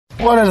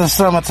What is a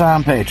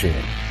summertime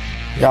patriot?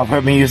 Y'all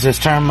heard me use this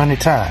term many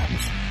times.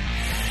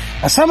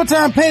 A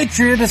summertime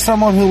patriot is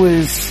someone who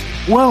is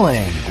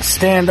willing to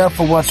stand up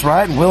for what's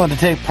right and willing to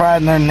take pride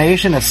in their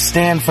nation and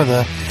stand for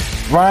the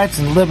rights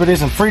and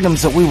liberties and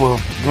freedoms that we were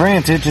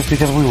granted just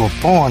because we were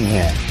born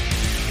here.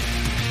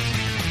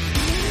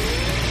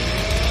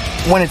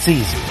 When it's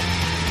easy,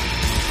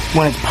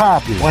 when it's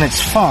popular, when it's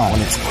fun,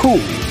 when it's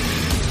cool.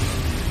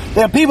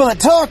 There are people that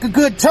talk a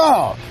good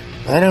talk,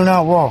 but they do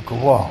not walk a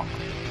walk.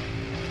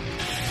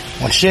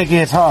 When shit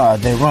gets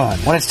hard, they run.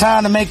 When it's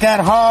time to make that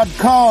hard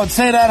call and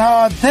say that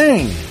hard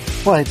thing,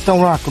 wait,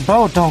 don't rock the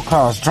boat, don't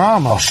cause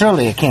drama.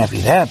 Surely it can't be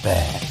that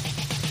bad.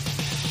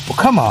 Well,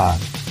 come on.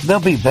 They'll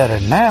be better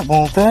than that,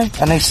 won't they?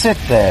 And they sit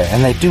there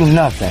and they do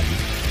nothing.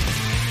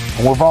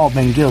 And we've all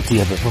been guilty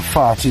of it for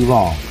far too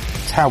long.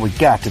 It's how we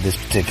got to this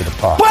particular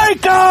part.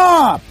 Wake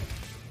up!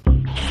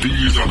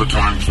 These are the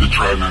times the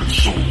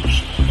Tri-Man's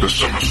souls, the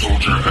Summer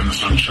Soldier and the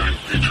Sunshine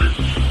Patriot,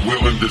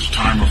 will in this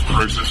time of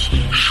crisis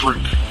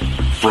shrink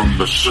from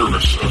the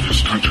service of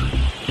his country.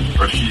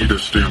 But he that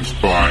stands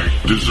by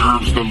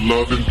deserves the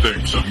love and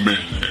thanks of men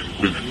and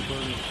women.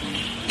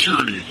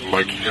 Tyranny,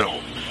 like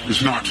hell,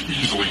 is not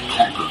easily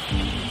conquered.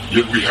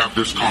 Yet we have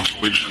this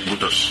consolation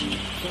with us,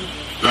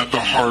 that the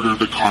harder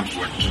the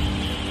conflict,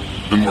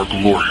 the more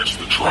glorious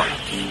the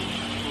triumph.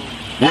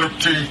 What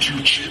obtained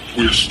too cheap,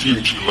 we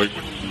esteem too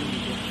lightly.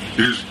 It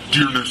is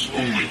dearness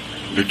only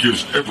that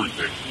gives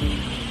everything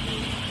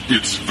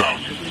its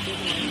value.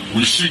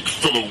 We seek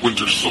fellow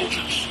winter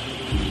soldiers,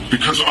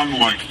 because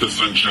unlike the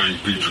Sunshine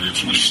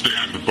Patriots, we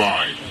stand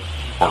by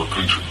our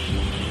country.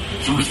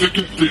 Through thick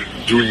and thin,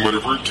 doing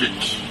whatever it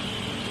takes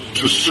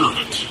to serve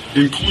it,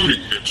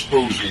 including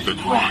exposing the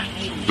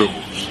crimes of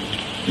those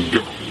in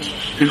government,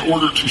 in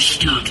order to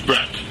steer it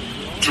back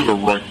to the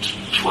right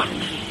track.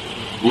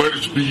 Let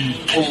it be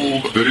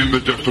told that in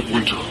the depth of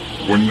winter,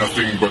 when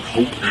nothing but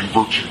hope and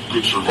virtue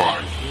could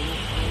survive,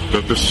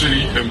 that the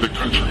city and the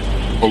country,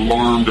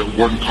 alarmed at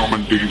one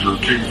common danger,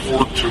 came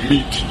forth to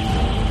meet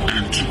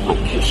and to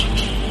repulse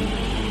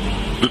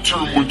it. The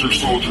term Winter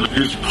Soldier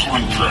is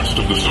contrast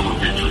of the Summer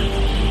Patriot,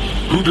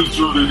 who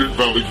deserted at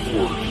Valley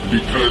Forge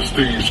because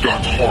things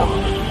got hard.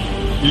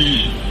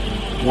 We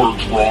were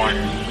drawing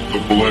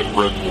the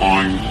blood-red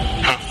line,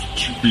 have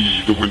to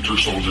be the Winter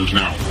Soldiers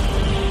now.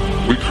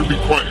 We could be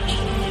quiet,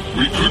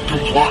 we could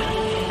comply,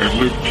 and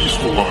live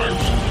peaceful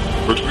lives,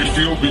 but we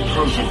feel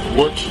because of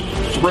what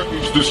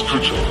threatens this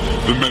country,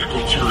 the medical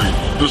tyranny,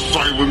 the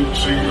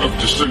silencing of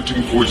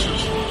dissenting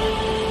voices,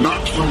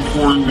 not from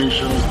foreign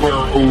nations, but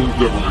our own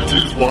government,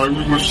 is why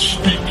we must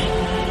speak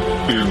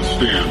and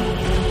stand.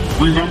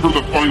 Remember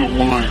the final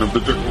line of the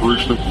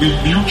Declaration that we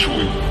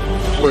mutually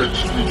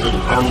pledge to each other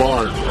our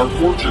lives, our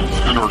fortunes,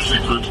 and our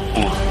secret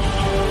honor.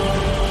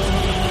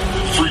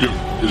 Freedom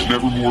is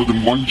never more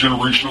than one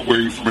generation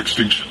away from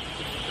extinction.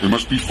 It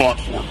must be fought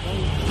for,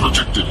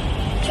 protected,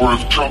 for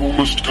if trouble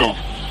must come,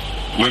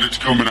 let it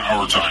come in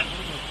our time,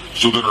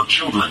 so that our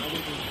children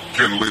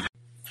can live.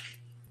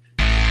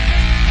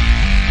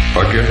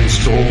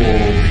 Against all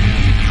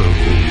evil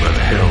that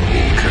hell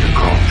can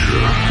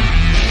conjure,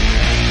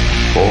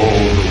 all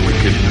the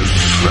wickedness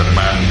that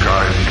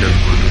mankind can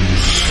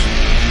produce,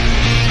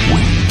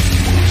 we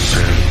will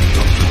send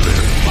unto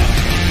them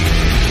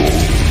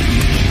only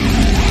you,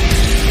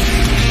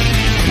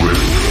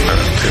 with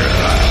and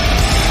terror,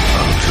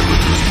 until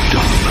it is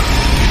done.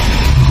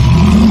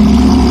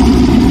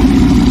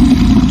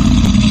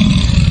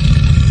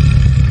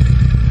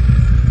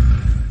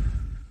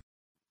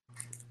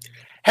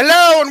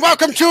 Hello and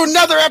welcome to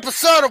another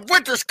episode of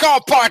Winter's Call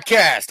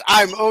Podcast.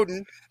 I'm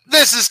Odin.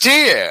 This is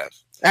Tia.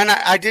 And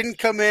I didn't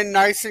come in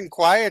nice and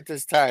quiet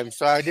this time,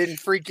 so I didn't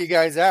freak you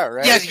guys out,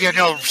 right? Yeah, you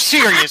know,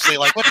 seriously,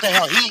 like, what the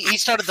hell? He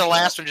started the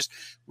last one just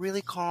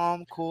really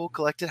calm, cool,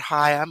 collected.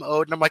 Hi, I'm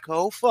Odin. I'm like,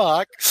 oh,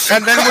 fuck.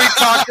 And then we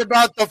talked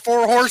about the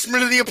 4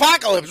 horsemen of the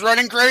apocalypse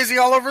running crazy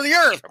all over the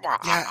earth.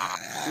 Yeah,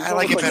 I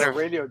like it better. A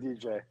radio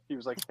DJ. He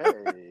was like,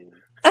 hey,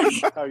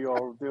 how you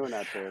all doing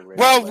out there?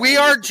 Well, we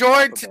are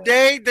joined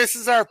today. This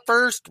is our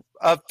first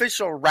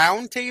official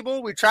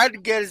roundtable. We tried to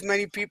get as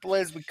many people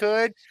as we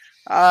could,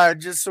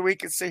 just so we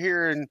could sit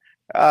here and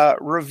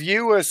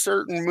review a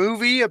certain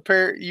movie.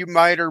 You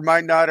might or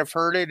might not have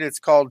heard it. It's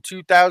called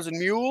 2,000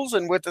 Mules.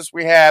 And with us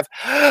we have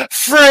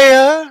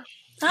Freya.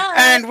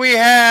 Hi. And we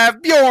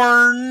have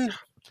Bjorn.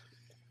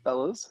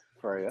 Fellas,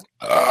 Freya.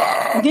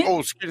 Oh,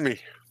 excuse me.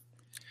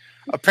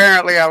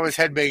 Apparently I was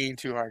headbanging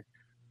too hard.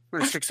 I'm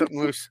going to stick something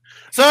loose.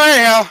 So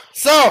anyhow,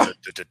 all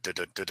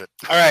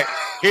right,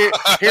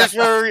 here's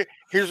where we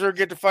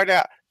get to find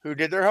out who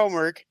did their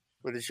homework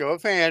with a show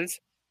of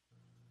hands.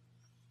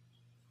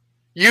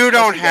 You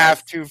don't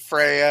have to,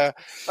 Freya.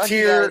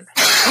 Tier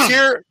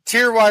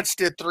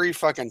watched it 3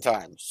 fucking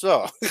times.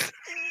 So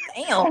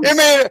damn,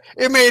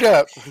 it made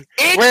up.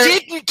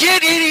 It didn't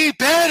get any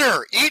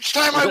better. Each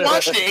time I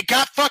watched it, it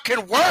got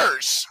fucking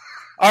worse.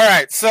 All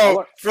right,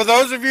 so for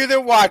those of you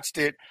that watched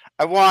it,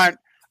 I want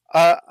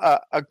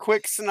a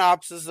quick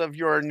synopsis of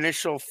your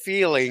initial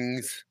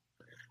feelings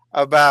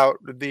about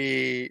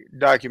the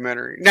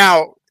documentary.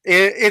 Now,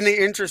 in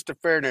the interest of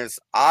fairness,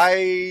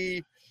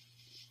 I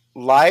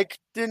like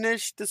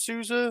Dinesh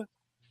D'Souza,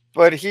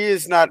 but he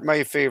is not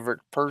my favorite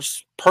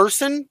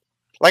person.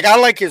 Like, I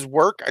like his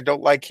work. I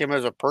don't like him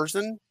as a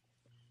person.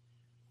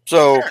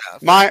 So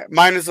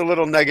mine is a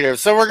little negative.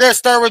 So we're gonna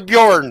start with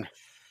Bjorn.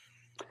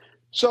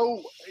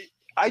 So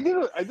I did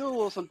a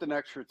little something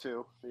extra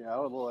too. You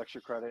know, a little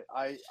extra credit.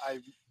 I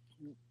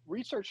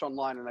researched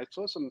online and I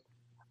saw some.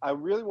 I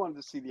really wanted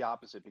to see the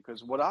opposite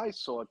because what I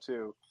saw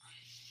too,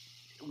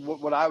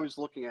 what I was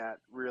looking at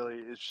really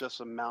is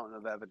just a mountain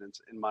of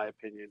evidence, in my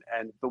opinion.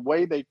 And the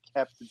way they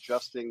kept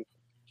adjusting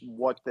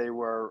what they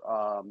were,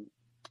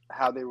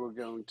 how they were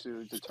going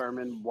to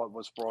determine what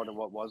was fraud and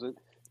what wasn't,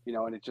 you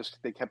know, and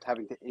they kept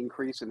having to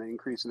increase and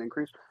increase and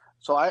increase.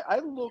 So I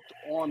looked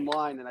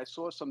online and I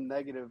saw some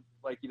negative,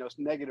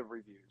 negative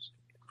reviews.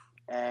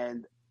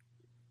 And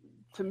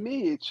to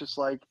me, it's just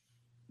like,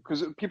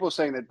 because people are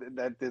saying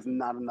that there's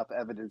not enough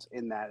evidence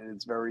in that, and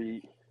it's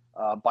very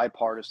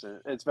bipartisan.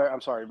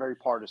 Very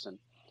partisan,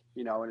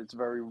 you know, and it's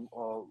very,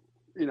 you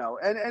know,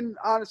 and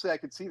honestly, I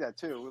could see that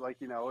too. Like,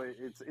 you know,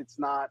 it's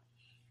not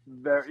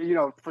very, you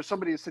know, for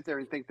somebody to sit there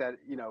and think that,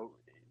 you know,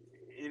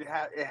 it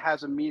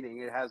has a meaning,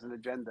 it has an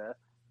agenda,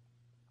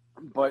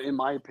 but in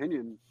my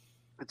opinion,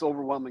 it's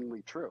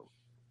overwhelmingly true.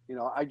 You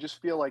know, I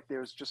just feel like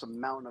there's just a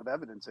mountain of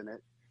evidence in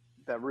it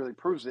that really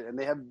proves it, and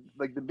they have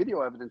like the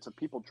video evidence of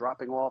people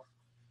dropping off,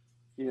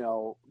 you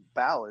know,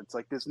 ballots.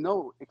 Like, there's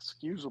no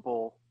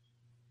excusable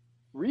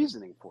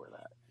reasoning for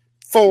that.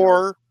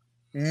 4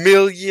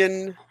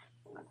 million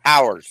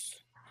hours.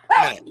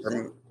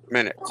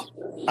 Minutes.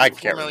 I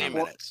can't 4 million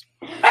remember. minutes.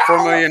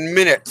 4 million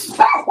minutes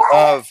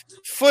of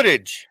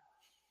footage.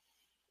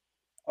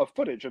 Of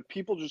footage of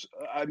people just,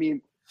 I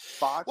mean,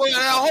 Fox. Well,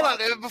 now hold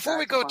on. Before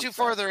we go too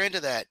further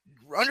into that,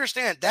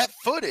 understand that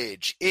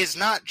footage is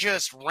not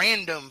just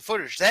random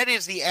footage. That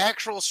is the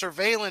actual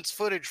surveillance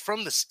footage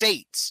from the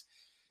states,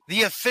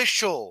 the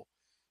official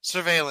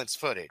surveillance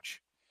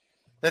footage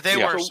that they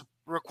were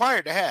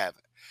required to have.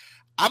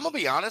 I'm gonna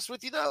be honest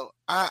with you though.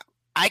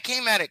 I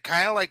came at it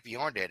kind of like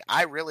Bjorn did.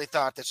 I really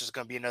thought this was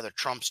going to be another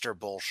Trumpster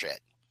bullshit.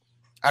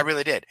 I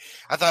really did.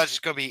 I thought it was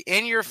just going to be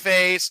in your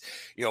face.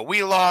 You know,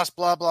 we lost,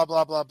 blah, blah,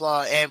 blah, blah,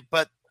 blah.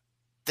 But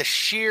the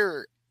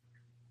sheer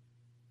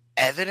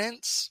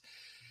evidence,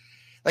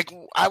 like,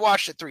 I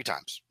watched it 3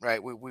 times,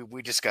 right?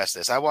 We discussed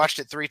this. I watched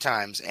it 3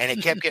 times, and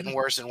it kept getting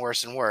worse and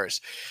worse and worse.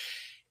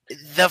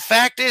 The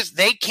fact is,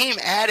 they came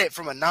at it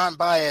from a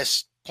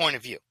non-biased point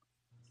of view.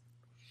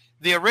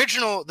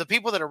 The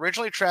people that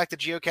originally tracked the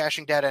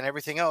geocaching data and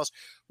everything else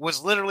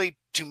was literally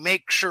to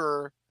make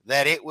sure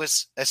that it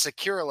was a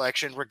secure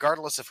election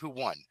regardless of who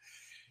won.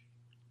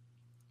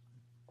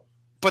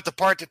 But the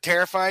part that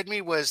terrified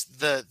me was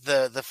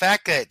the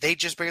fact that they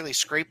just barely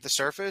scraped the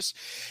surface.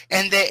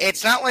 And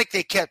it's not like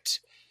they kept,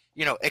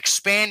 you know,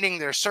 expanding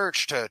their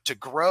search to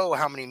grow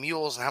how many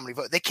mules and how many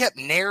votes. They kept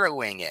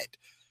narrowing it.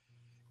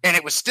 And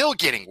it was still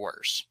getting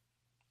worse.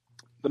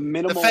 The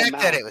minimal fact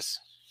amount, that it was...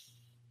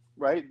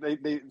 Right?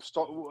 They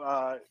start,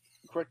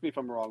 correct me if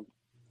I'm wrong.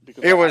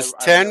 Because It was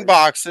 10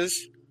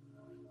 boxes.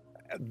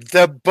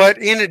 But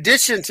in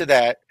addition to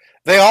that,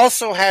 they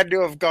also had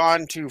to have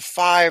gone to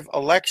 5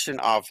 election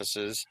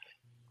offices,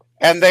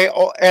 and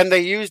they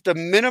used a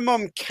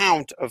minimum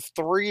count of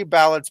 3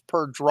 ballots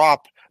per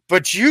drop.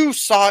 But you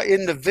saw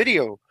in the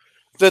video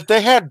that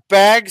they had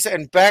bags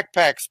and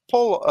backpacks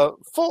full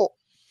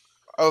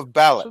of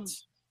ballots.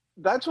 So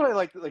that's what I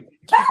like,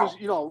 because,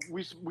 you know,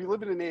 we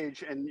live in an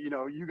age, and, you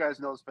know, you guys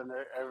know it's been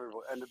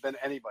everywhere, and been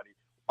anybody.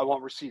 I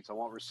want receipts. I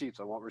want receipts.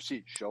 I want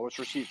receipts. Show us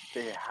receipts.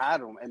 They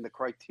had them, and the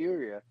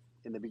criteria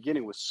in the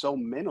beginning was so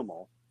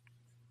minimal.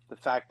 The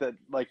fact that,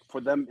 like, for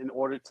them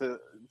to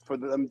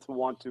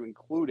want to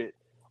include it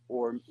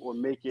or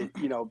make it,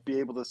 you know, be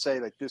able to say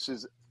like this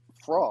is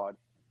fraud,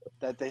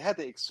 that they had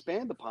to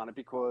expand upon it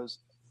because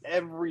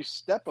every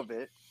step of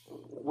it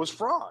was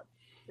fraud.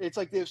 It's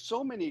like there's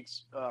so many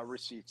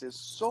receipts. There's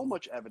so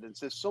much evidence.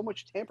 There's so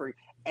much tampering,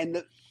 and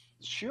the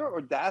sheer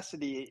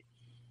audacity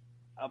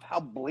of how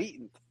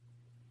blatant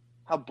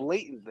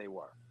they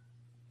were.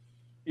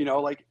 You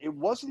know, like, it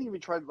wasn't even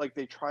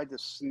they tried to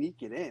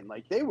sneak it in.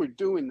 Like, they were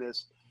doing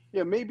this, you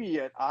know, maybe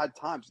at odd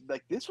times.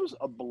 Like, this was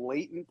a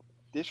blatant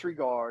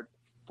disregard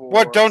for...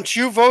 What, don't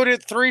you vote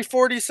at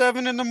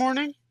 3:47 in the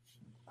morning?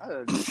 I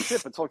don't do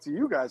shit but talk to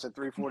you guys at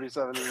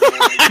 3:47 in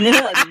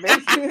the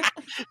morning.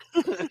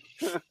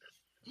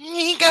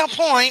 He got a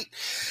point.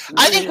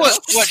 I think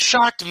what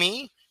shocked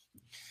me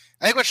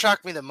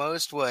the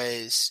most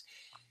was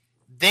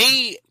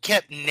they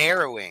kept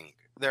narrowing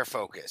their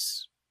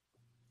focus.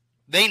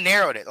 They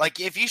narrowed it. Like,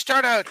 if you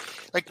start out,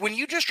 like, when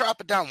you just drop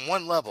it down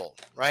one level,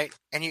 right,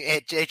 and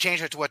they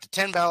changed it to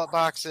 10 ballot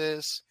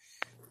boxes.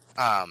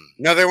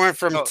 No, they went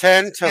from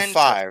 10 to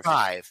 5.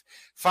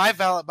 5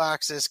 ballot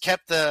boxes.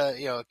 Kept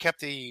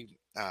the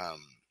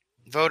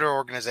voter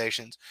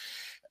organizations,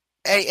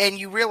 and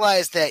you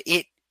realize that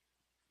it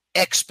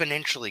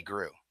exponentially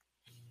grew.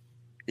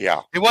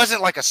 Yeah, it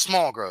wasn't like a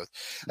small growth.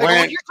 Like,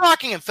 when you're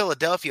talking in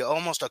Philadelphia,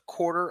 almost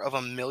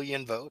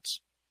 250,000 votes.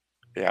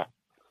 Yeah.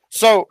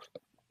 So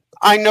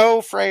I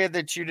know, Freya,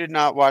 that you did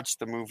not watch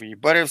the movie,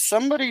 but if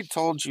somebody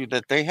told you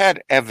that they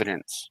had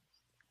evidence,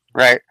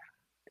 right?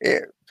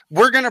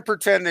 We're going to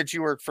pretend that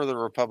you work for the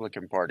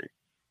Republican Party,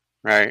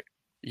 right?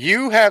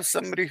 You have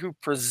somebody who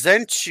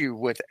presents you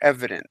with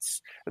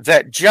evidence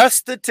that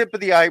just the tip of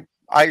the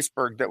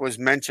iceberg that was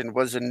mentioned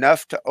was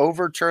enough to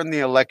overturn the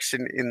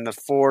election in the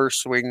 4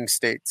 swing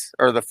states,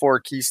 or the 4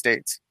 key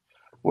states,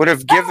 would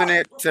have given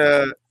it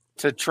to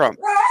Trump.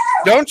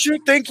 Don't you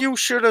think you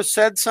should have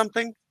said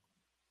something?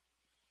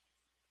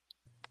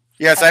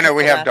 Yes, I know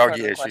we have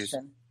doggy issues.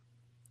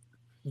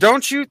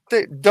 Don't you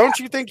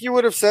think you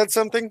would have said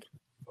something?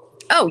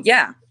 Oh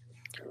yeah.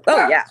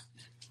 Oh yeah.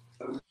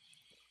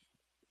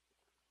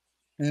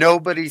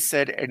 Nobody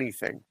said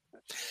anything.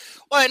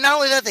 Well, not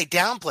only that, they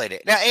downplayed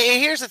it. Now,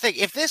 here's the thing.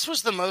 If this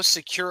was the most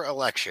secure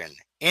election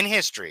in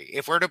history,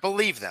 if we're to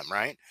believe them,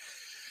 right,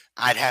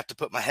 I'd have to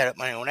put my head up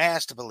my own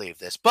ass to believe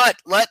this. But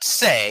let's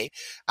say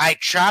I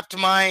chopped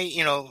my,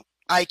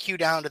 IQ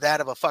down to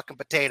that of a fucking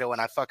potato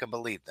and I fucking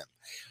believe them.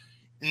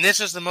 And this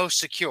is the most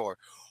secure.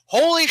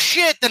 Holy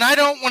shit, then I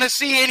don't want to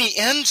see any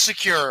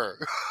insecure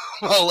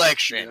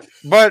election.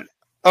 But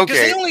okay, because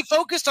they only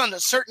focused on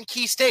certain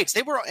key states.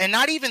 They were, and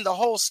not even the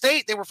whole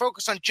state. They were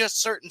focused on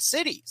just certain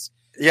cities.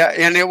 Yeah,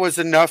 and it was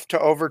enough to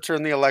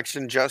overturn the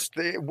election just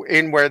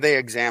in where they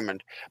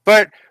examined.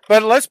 But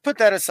let's put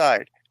that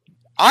aside.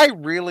 I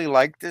really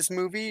liked this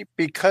movie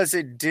because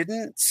it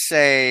didn't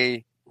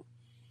say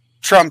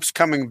Trump's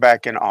coming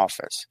back in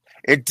office.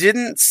 It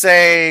didn't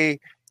say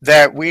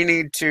that we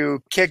need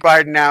to kick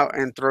Biden out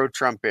and throw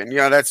Trump in.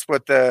 That's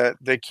what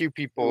the Q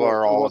people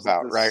are all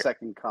about, right?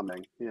 Second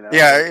coming.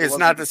 Yeah, it's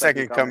not the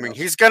second coming.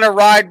 He's going to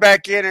ride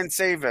back in and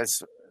save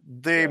us.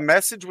 The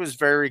message was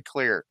very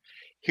clear.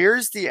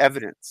 Here's the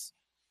evidence.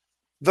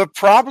 The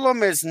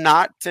problem is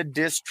not to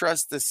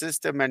distrust the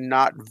system and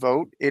not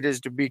vote. It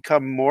is to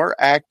become more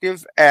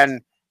active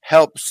and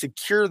help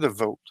secure the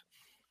vote,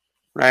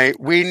 right?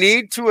 We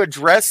need to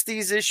address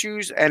these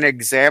issues and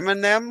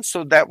examine them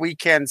so that we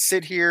can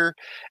sit here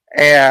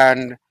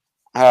and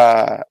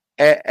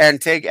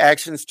take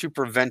actions to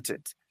prevent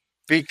it,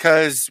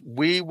 because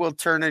we will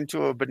turn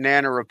into a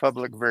banana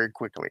republic very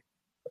quickly.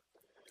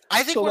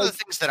 I think one of the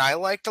things that I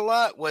liked a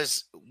lot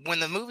was when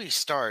the movie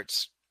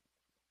starts,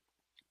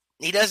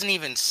 he doesn't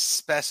even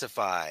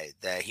specify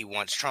that he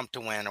wants Trump to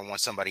win or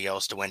wants somebody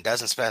else to win.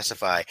 Doesn't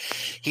specify.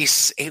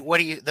 One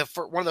of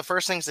the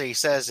first things that he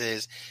says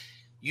is,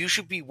 you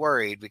should be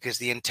worried because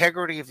the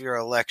integrity of your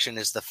election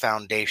is the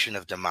foundation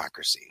of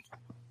democracy.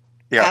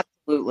 Yeah,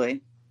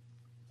 absolutely.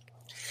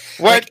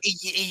 What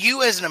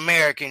you as an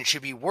American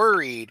should be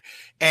worried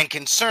and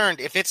concerned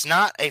if it's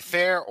not a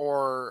fair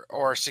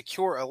or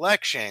secure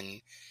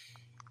election,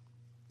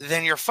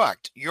 then you're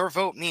fucked. Your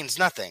vote means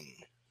nothing.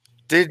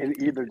 In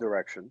either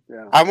direction.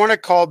 Yeah. I want to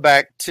call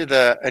back to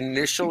the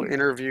initial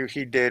interview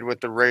he did with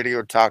the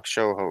radio talk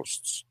show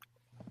hosts.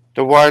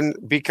 The one,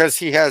 because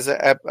he has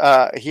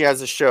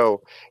a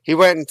show. He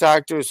went and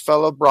talked to his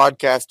fellow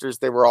broadcasters.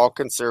 They were all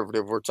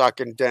conservative. We're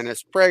talking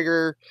Dennis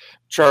Prager,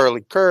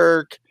 Charlie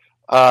Kirk,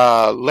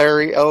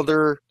 Larry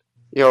Elder,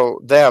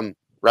 them,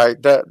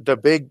 right?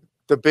 The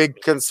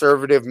big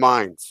conservative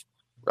minds,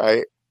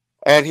 right?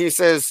 And he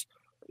says,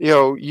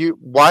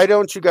 why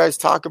don't you guys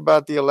talk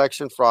about the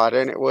election fraud?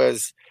 And it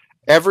was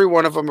every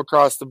one of them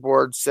across the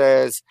board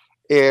says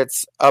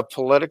it's a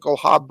political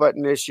hot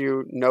button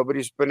issue.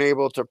 Nobody's been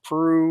able to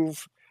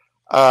prove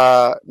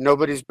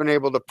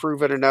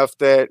it enough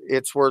that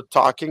it's worth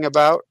talking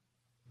about.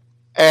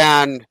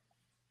 And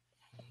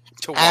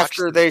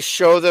after they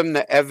show them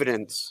the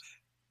evidence,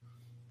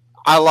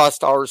 I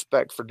lost all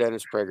respect for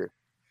Dennis Prager.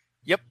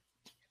 Yep.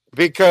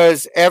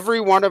 Because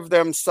every one of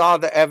them saw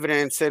the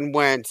evidence and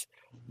went,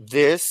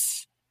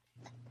 this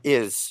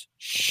is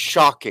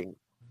shocking.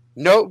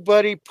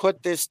 Nobody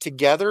put this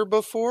together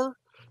before.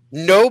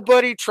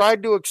 Nobody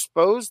tried to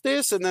expose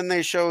this. And then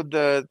they showed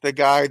the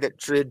guy that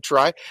did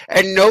try,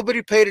 and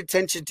nobody paid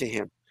attention to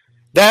him.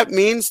 That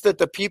means that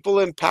the people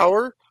in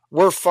power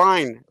were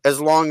fine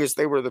as long as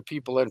they were the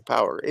people in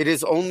power. It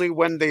is only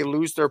when they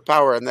lose their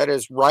power, and that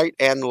is right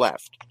and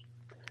left.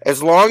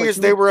 As long as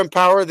they were in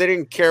power, they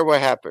didn't care what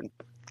happened.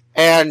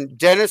 And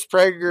Dennis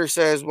Prager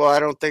says, well, I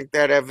don't think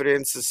that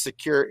evidence is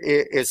secure,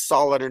 is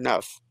solid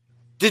enough.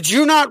 Did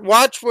you not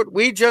watch what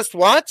we just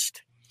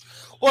watched?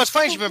 Well, it's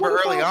funny. You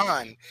remember early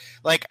on,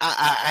 like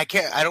I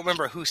don't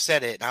remember who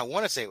said it. And I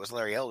want to say it was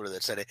Larry Elder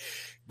that said it,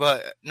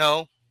 but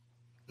no,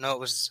 it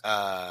was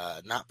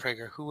not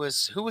Prager. Who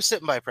was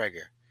sitting by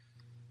Prager?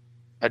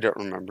 I don't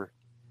remember.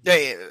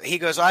 Yeah, he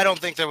goes, I don't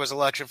think there was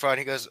election fraud.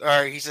 He goes,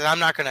 or he says, I'm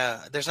not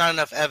gonna. There's not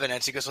enough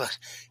evidence. He goes, well,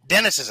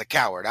 Dennis is a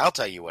coward. I'll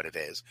tell you what it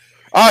is.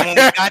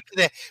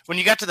 When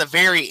you got to the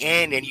very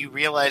end and you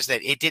realized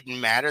that it didn't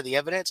matter, the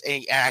evidence,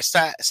 and I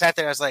sat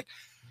there, I was like,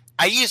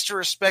 I used to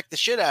respect the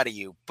shit out of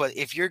you, but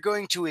if you're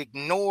going to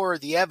ignore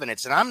the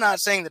evidence, and I'm not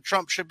saying that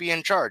Trump should be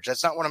in charge,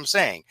 that's not what I'm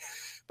saying,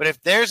 but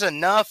if there's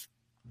enough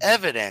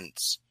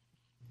evidence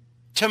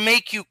to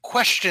make you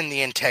question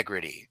the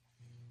integrity,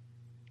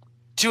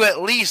 to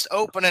at least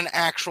open an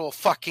actual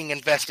fucking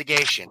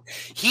investigation.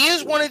 He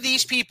is one of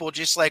these people,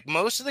 just like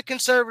most of the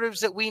conservatives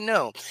that we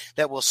know,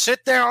 that will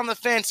sit there on the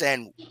fence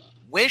and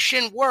wish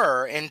and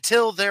were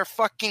until their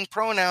fucking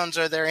pronouns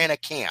are there in a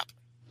camp.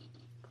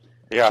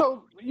 Yeah.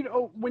 So,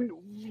 when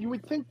you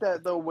would think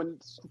that, though, when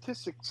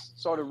statistics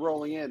started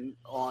rolling in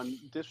on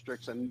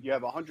districts and you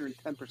have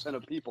 110%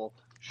 of people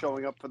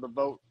showing up for the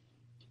vote,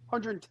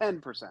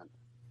 110%,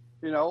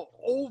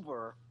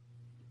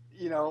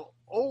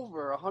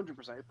 over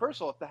 100%.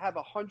 First of all, to have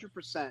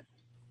 100%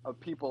 of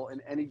people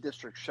in any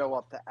district show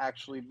up to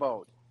actually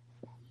vote,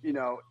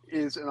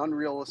 is an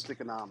unrealistic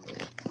anomaly.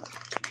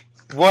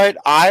 What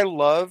I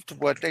loved,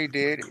 what they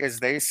did, is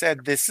they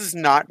said this is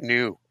not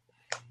new.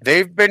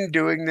 They've been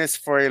doing this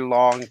for a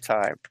long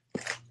time.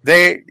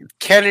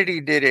 Kennedy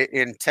did it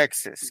in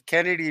Texas.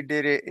 Kennedy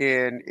did it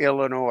in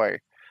Illinois.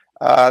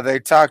 They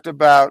talked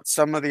about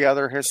some of the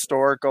other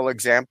historical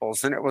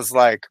examples, and it was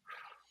like,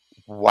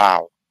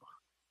 wow.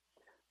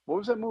 What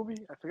was that movie?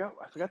 I forgot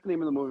the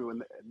name of the movie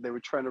when they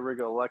were trying to rig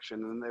an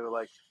election, and they were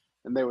like,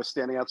 and they were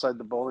standing outside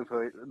the bowling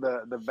place,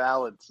 the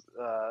ballot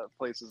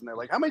places, and they're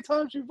like, "How many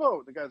times you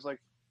vote?" The guy's like,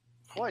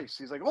 "Twice."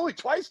 He's like, "Only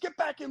twice? Get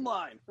back in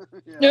line."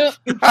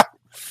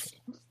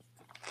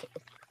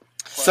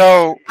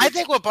 So I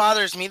think what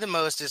bothers me the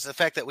most is the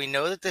fact that we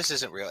know that this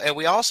isn't real, and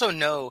we also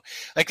know,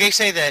 like they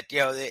say that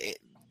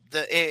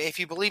if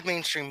you believe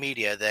mainstream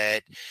media,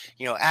 that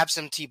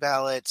absentee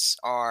ballots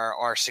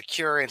are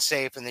secure and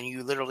safe, and then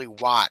you literally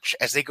watch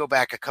as they go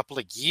back a couple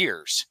of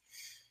years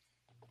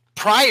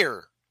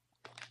prior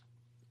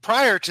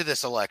to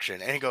this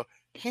election, and you go,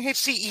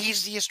 it's the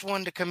easiest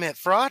one to commit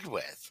fraud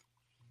with.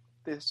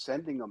 They're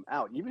sending them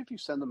out, even if you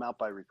send them out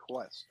by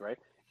request, right?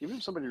 Even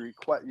if somebody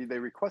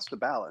request a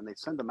ballot and they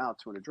send them out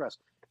to an address,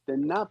 they're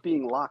not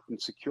being locked in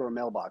secure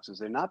mailboxes.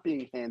 They're not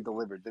being hand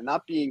delivered. They're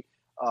not being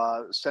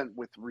sent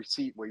with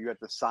receipt where you have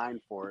to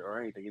sign for it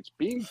or anything. It's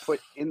being put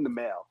in the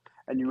mail,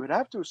 and you would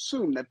have to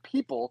assume that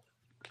people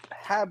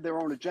have their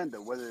own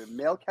agenda, whether they're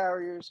mail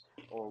carriers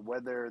or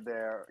whether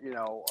they're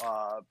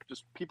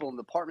just people in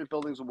apartment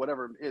buildings or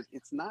whatever it is.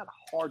 It's not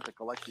hard to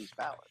collect these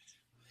ballots.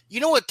 You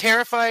know what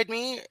terrified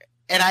me,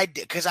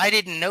 because I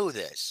didn't know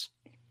this.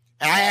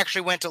 And I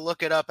actually went to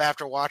look it up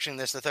after watching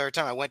this the third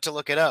time. I went to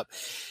look it up.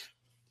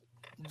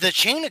 The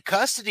chain of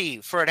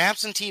custody for an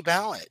absentee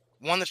ballot,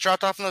 one that's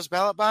dropped off in those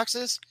ballot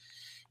boxes,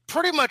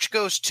 pretty much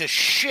goes to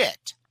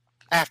shit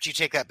after you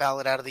take that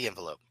ballot out of the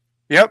envelope.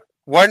 Yep.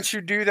 Once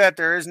you do that,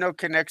 there is no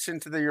connection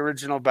to the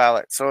original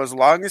ballot. So as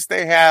long as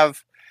they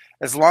have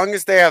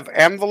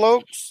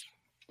envelopes,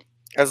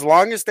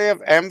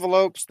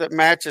 that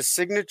match a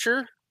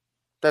signature,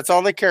 that's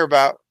all they care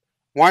about.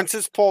 Once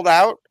it's pulled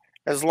out,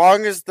 as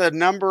long as the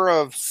number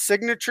of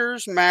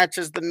signatures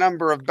matches the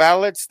number of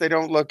ballots, they're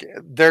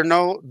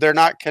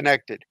not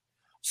connected.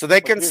 So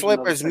they can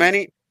slip as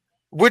many,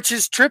 which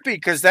is trippy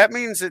because that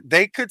means that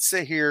they could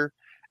sit here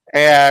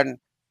and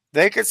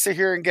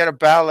get a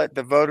ballot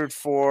that voted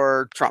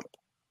for Trump.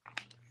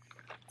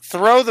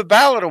 Throw the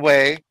ballot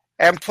away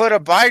and put a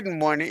Biden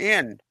one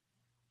in.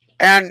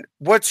 And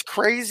what's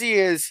crazy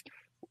is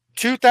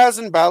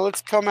 2,000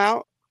 ballots come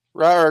out,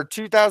 right? Or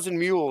 2,000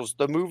 Mules,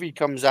 the movie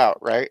comes out,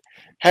 right?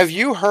 Have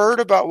you heard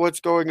about what's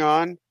going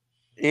on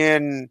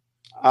in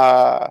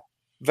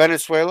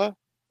Venezuela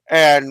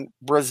and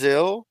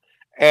Brazil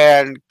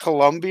and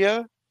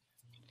Colombia?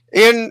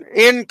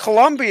 In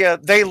Colombia,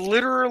 they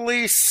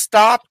literally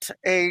stopped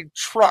a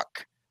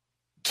truck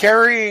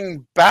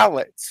carrying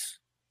ballots.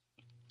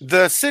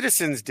 The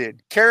citizens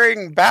did,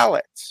 carrying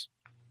ballots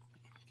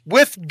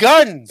with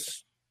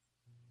guns,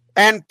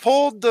 and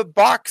pulled the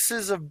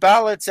boxes of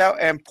ballots out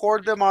and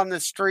poured them on the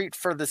street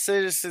for the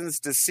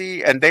citizens to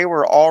see, and they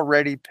were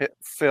already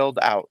filled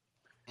out.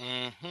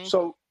 Mm-hmm.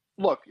 So,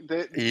 look,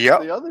 the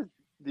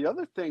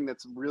other thing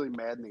that's really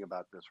maddening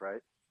about this,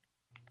 right,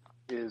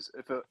 is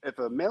if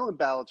a mail-in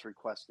ballot's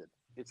requested,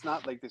 it's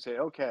not like they say,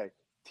 okay,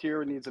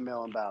 Tier needs a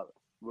mail-in ballot.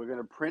 We're going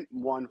to print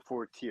one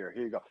for Tier.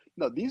 Here you go.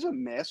 No, these are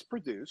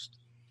mass-produced,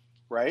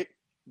 right?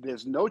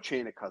 There's no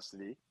chain of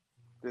custody.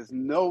 There's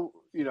no,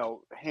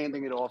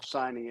 handing it off,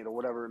 signing it, or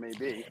whatever it may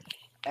be.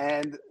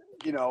 And,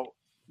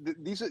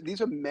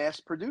 these are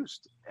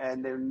mass-produced,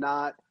 and they're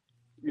not,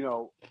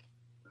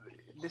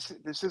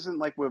 this isn't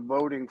like we're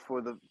voting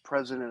for the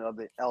president of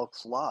the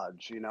Elks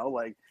Lodge,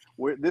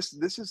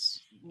 this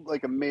is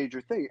like a major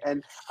thing.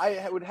 And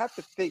I would have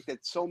to think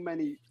that so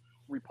many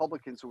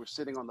Republicans who are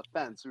sitting on the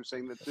fence who are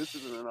saying that this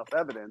isn't enough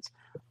evidence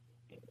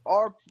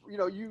are,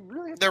 you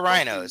really have they're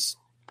rhinos.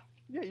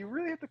 Yeah, you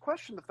really have to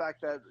question the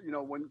fact that,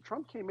 when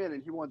Trump came in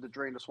and he wanted to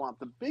drain the swamp,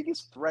 the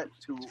biggest threat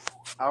to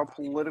our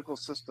political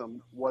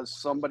system was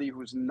somebody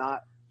who's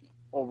not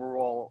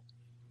overall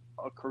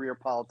a career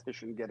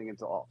politician getting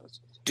into office.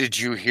 Did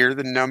you hear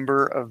the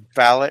number of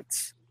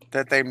ballots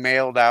that they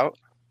mailed out?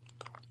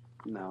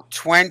 No.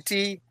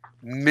 20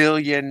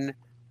 million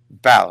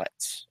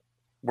ballots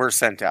were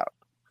sent out.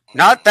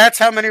 Not that's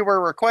how many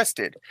were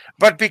requested,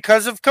 but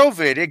because of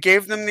COVID, it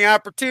gave them the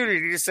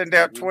opportunity to send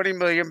out 20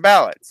 million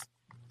ballots.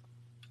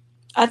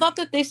 I thought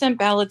that they sent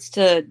ballots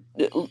to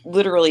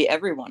literally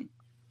everyone.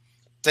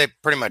 They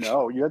pretty much.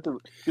 No, you're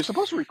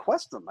supposed to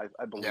request them.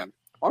 I believe. Yeah.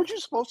 Aren't you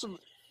supposed to?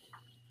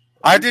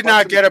 I did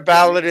not get a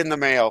ballot in the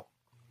mail,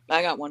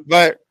 I got one.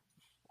 but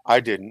I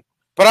didn't.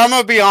 But I'm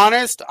going to be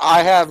honest,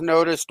 I have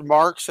noticed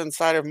marks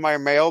inside of my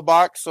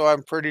mailbox, so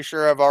I'm pretty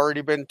sure I've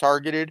already been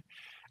targeted.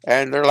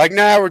 And they're like,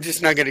 nah, we're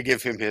just not going to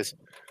give him his.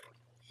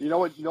 You know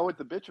what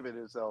the bitch of it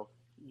is, though?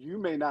 You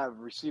may not have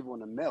received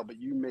one in the mail, but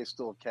you may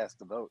still have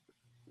cast a vote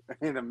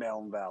in a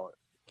mail-in ballot.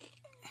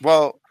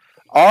 Well,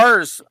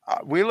 ours,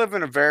 we live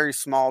in a very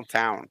small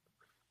town.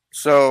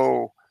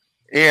 So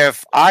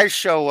if I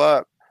show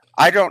up,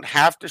 I don't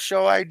have to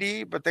show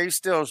ID, but they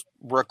still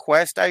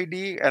request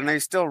ID and they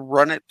still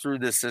run it through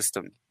the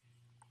system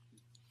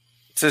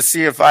to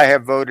see if I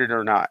have voted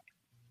or not.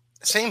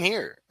 Same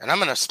here, and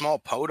I'm in a small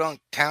podunk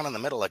town in the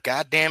middle of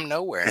goddamn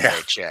nowhere, and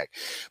they check.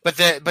 But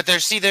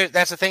that's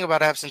the thing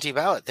about absentee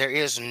ballot. There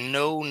is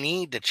no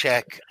need to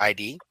check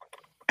ID,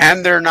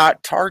 and they're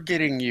not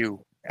targeting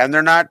you, and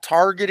they're not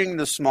targeting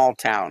the small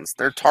towns.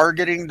 They're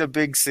targeting the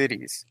big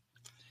cities.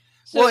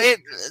 So,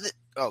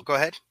 go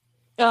ahead.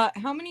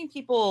 How many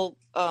people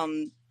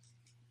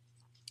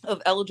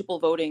of eligible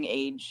voting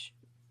age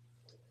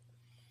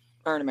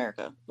are in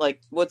America? Like,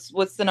 what's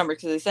the number?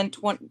 Because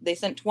they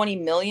sent 20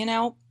 million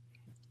out.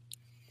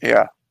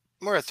 Yeah.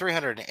 We're at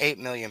 308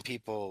 million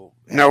people.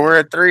 No, we're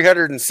at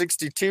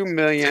 362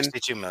 million.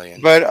 62 million.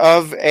 But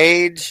of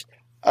age,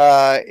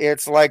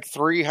 it's like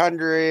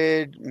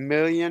 300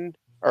 million,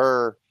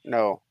 or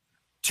no,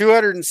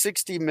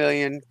 260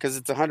 million, because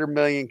it's 100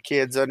 million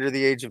kids under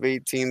the age of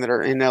 18 that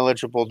are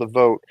ineligible to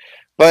vote.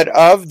 But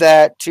of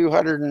that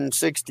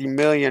 260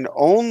 million,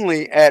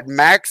 only at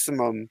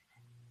maximum,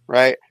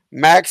 right?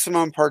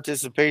 Maximum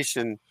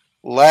participation,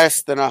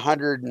 less than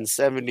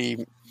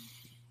 170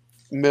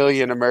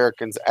 million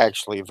Americans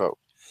actually vote.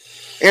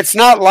 It's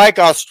not like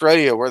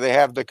Australia where they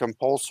have the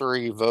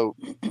compulsory vote,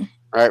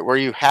 right? Where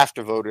you have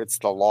to vote. It's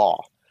the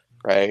law,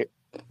 right?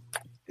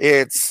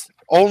 It's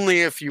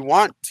only if you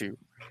want to.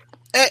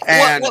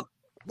 And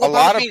a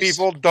lot of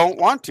people don't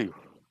want to.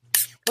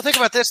 Well, think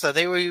about this, though.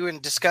 They were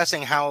even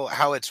discussing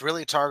how it's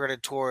really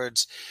targeted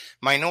towards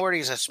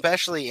minorities,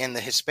 especially in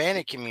the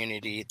Hispanic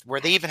community,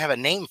 where they even have a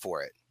name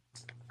for it.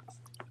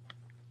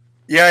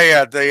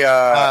 Yeah.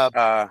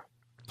 The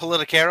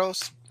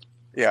Politicaros.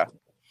 Yeah.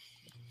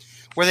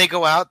 Where they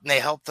go out and they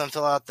help them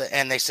fill out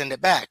and they send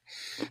it back.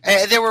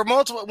 And there were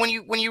multiple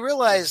when you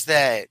realize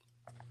that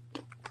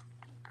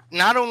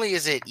not only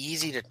is it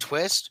easy to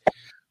twist,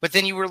 but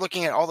then you were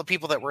looking at all the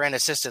people that were in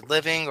assisted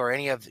living or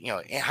any of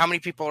how many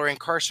people are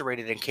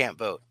incarcerated and can't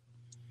vote.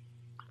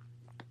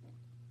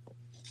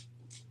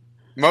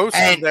 Most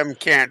of them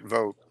can't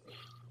vote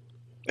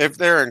if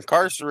they're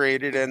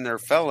incarcerated and they're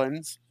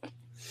felons.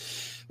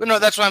 But no,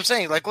 that's what I'm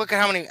saying. Like, look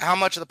at how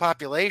much of the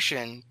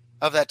population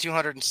of that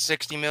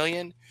 260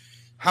 million,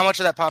 how much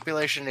of that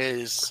population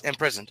is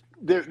imprisoned?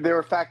 There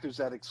are factors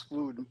that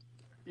exclude,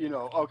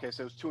 okay,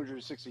 so it's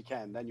 260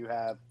 Ken, then you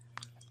have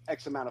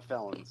X amount of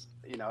felons,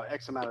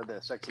 X amount of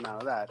this, X amount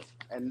of that,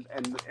 and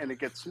it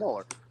gets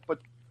smaller. But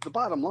the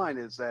bottom line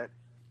is that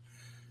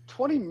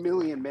 20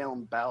 million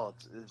mail-in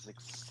ballots is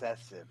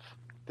excessive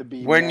to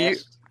be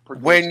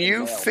when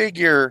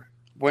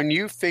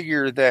you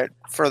figure that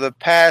for the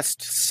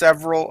past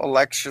several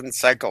election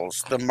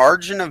cycles, the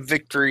margin of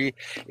victory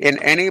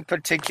in any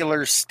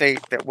particular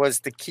state that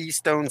was the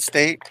Keystone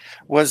State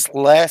was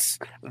less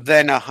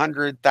than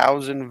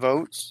 100,000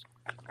 votes,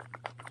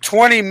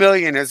 20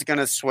 million is going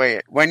to sway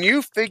it. When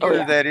you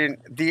figure that in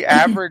the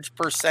average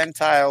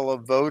percentile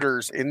of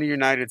voters in the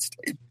United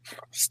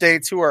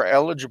States who are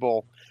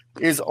eligible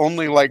is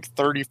only like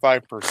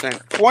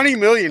 35%, 20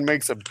 million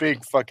makes a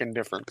big fucking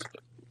difference.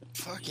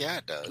 Fuck yeah,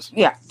 it does.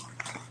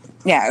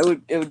 Yeah,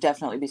 it would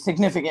definitely be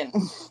significant.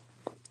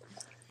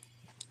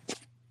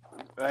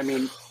 I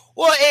mean,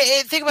 well,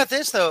 think about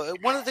this though.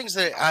 One of the things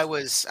that I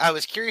was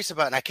curious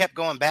about, and I kept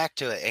going back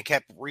to it and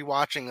kept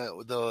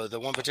rewatching the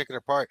one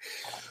particular part.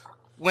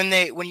 When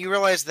you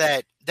realize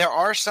that there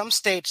are some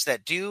states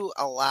that do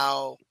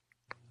allow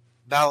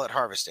ballot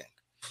harvesting,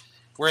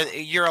 where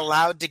you're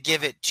allowed to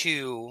give it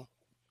to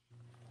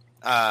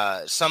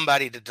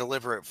somebody to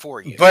deliver it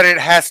for you. But it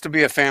has to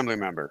be a family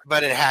member.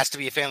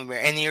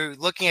 And you're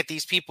looking at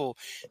these people.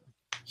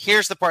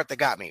 Here's the part that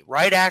got me.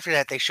 Right after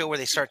that, they show where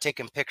they start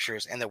taking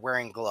pictures and they're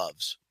wearing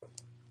gloves.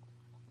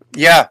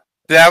 Yeah,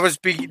 that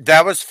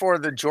was for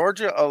the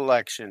Georgia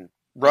election,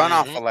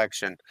 runoff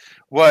election,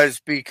 was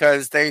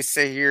because they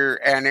say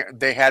here, and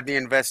they had the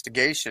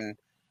investigation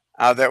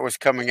that was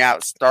coming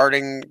out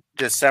starting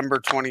December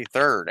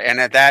 23rd. And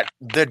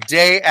the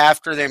day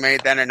after they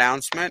made that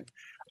announcement,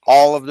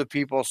 all of the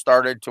people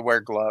started to wear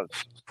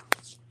gloves.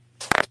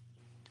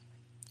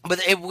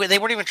 But they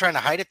weren't even trying to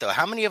hide it, though.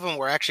 How many of them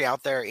were actually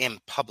out there in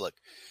public,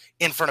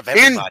 in front of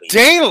everybody? In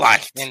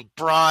daylight. In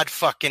broad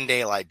fucking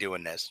daylight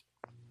doing this.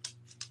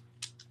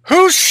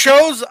 Who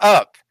shows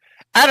up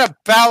at a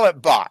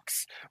ballot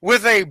box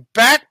with a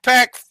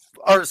backpack,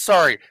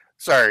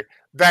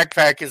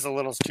 backpack is a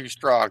little too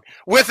strong.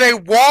 With a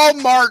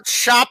Walmart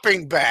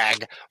shopping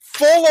bag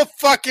full of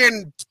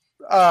fucking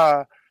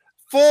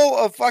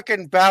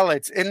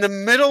ballots in the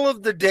middle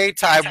of the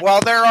daytime while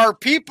there are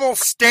people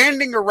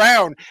standing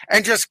around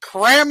and just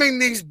cramming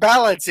these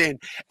ballots in,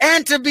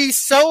 and to be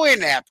so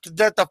inept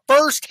that the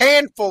first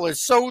handful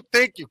is so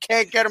thick you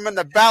can't get them in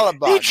the ballot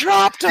box. He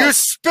dropped them. You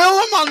spill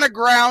them on the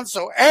ground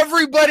so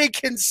everybody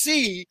can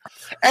see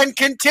and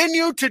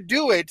continue to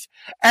do it,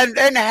 and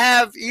then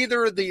have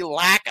either the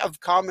lack of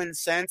common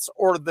sense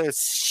or the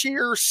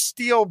sheer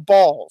steel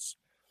balls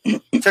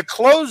to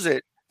close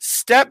it,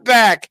 step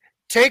back,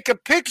 take a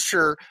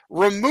picture,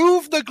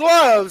 remove the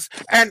gloves,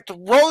 and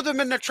throw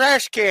them in the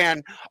trash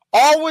can,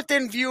 all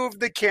within view of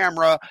the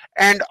camera,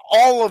 and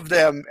all of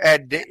them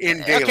in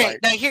daylight. Okay,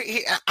 now here,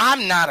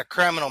 I'm not a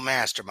criminal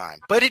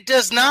mastermind, but it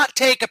does not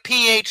take a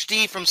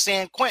PhD from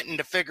San Quentin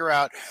to figure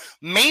out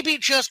maybe,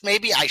 just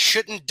maybe, I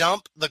shouldn't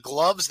dump the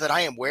gloves that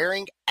I am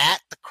wearing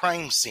at the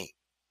crime scene.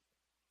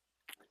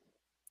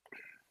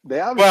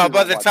 Well,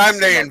 by the time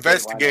they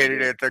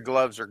investigated it, the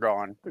gloves are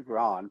gone. They're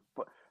gone.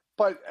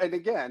 But and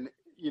again,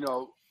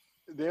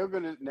 they're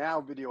going to now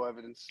video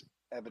evidence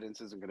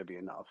isn't going to be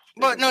enough.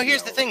 But no,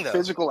 here's the thing, though.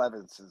 Physical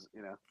evidence is,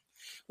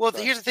 Well,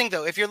 here's the thing,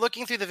 though. If you're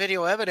looking through the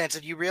video evidence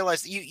and you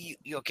realize that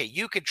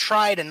you could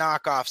try to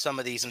knock off some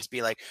of these and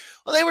be like,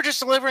 well, they were just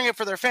delivering it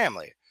for their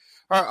family,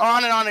 or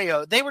on and on.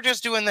 They were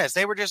just doing this,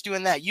 they were just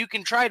doing that. You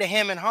can try to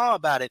hem and haw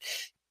about it.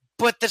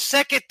 But the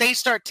second they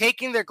start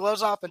taking their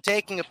gloves off and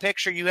taking a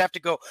picture, you have to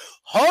go,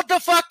 hold the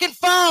fucking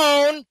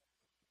phone.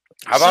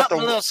 How about a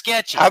little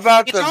sketchy? How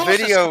about it's the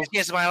video?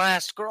 As my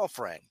last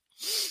girlfriend.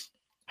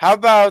 How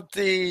about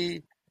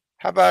the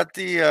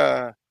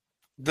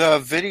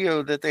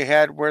video that they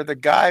had where the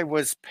guy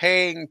was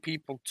paying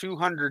people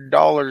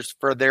 $200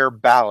 for their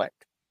ballot?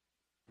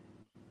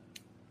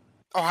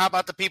 Oh, how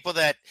about the people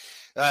that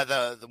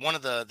the one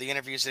of the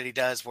interviews that he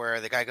does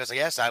where the guy goes,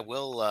 yes, I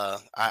will.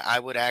 I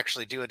would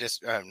actually do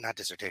not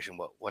dissertation.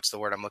 What's the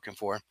word I'm looking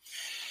for?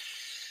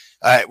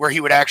 Where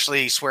he would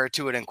actually swear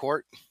to it in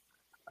court.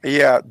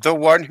 Yeah, the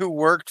one who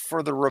worked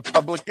for the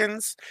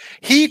Republicans,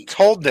 he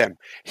told them,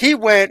 they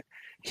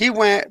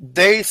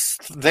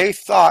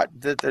thought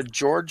that the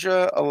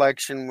Georgia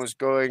election was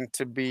going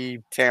to be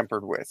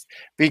tampered with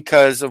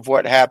because of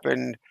what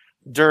happened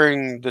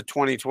during the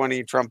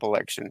 2020 Trump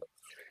election.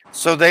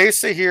 So they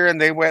sit here and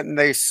they went and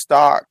they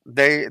set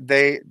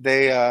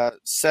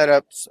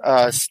up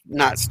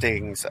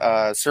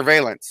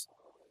surveillance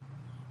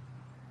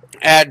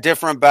at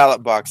different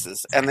ballot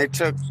boxes, and they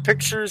took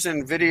pictures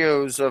and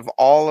videos of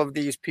all of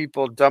these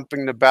people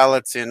dumping the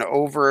ballots in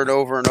over and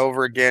over and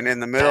over again in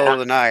the middle of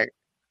the night.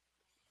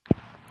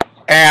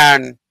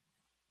 And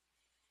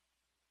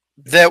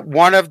that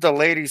one of the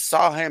ladies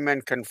saw him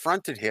and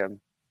confronted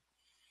him,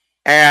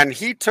 and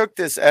he took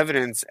this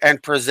evidence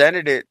and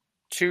presented it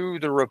to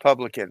the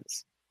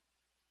Republicans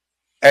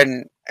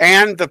and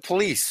the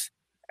police,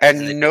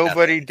 and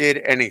nobody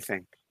did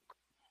anything.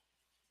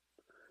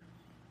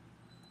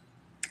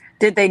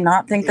 Did they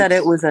not think that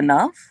it was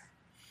enough?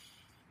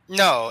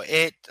 No,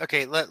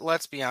 okay,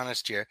 let's be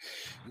honest here.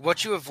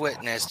 What you have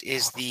witnessed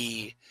is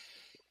the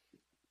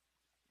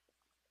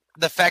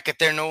fact that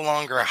they're no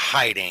longer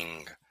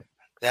hiding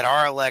that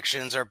our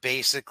elections are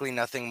basically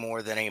nothing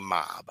more than a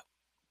mob.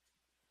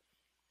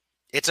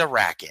 It's a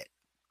racket.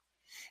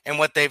 And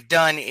what they've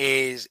done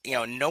is,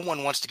 no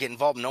one wants to get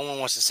involved. No one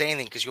wants to say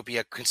anything because you'll be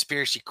a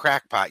conspiracy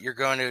crackpot. You're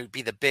going to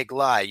be the big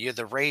lie. You're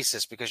the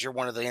racist because you're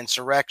one of the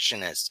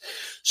insurrectionists.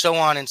 So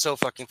on and so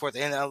fucking forth.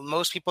 And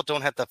most people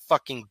don't have the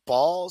fucking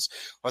balls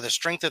or the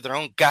strength of their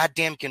own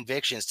goddamn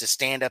convictions to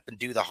stand up and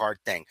do the hard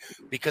thing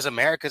because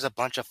America's a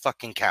bunch of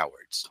fucking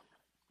cowards.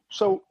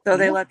 So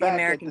they let the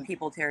American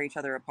people tear each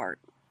other apart.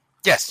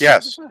 Yes.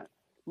 Yes.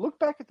 Look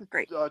back at the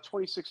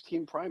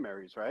 2016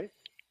 primaries, right?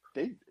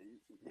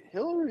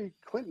 Hillary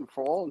Clinton,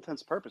 for all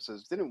intents and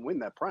purposes, didn't win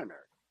that primary.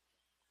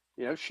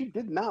 She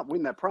did not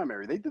win that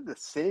primary. They did the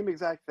same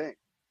exact thing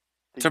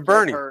to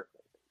Bernie.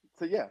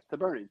 To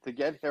Bernie, to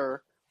get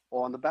her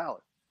on the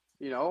ballot.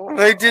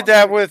 They did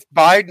that with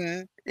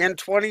Biden in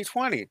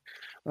 2020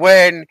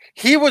 when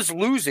he was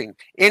losing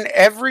in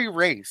every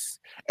race,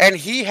 and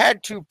he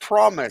had to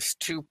promise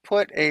to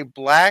put a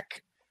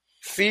black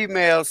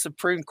female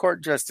Supreme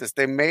Court justice.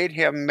 They made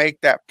him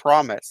make that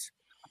promise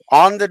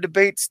on the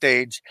debate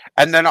stage,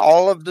 and then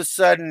all of the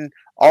sudden,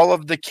 all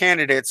of the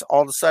candidates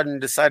all of a sudden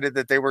decided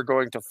that they were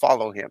going to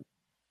follow him.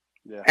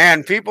 Yeah.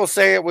 And people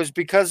say it was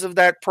because of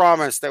that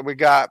promise that we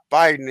got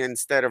Biden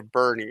instead of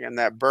Bernie, and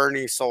that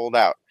Bernie sold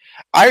out.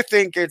 I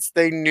think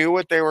they knew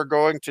what they were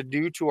going to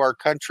do to our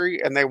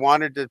country, and they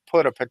wanted to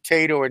put a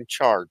potato in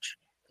charge.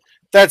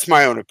 That's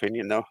my own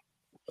opinion, though.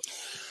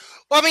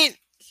 Well, I mean,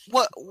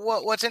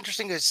 what's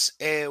interesting is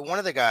one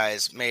of the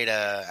guys made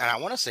and I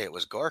want to say it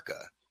was Gorka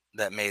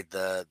that made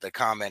the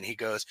comment. He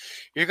goes,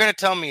 "You're going to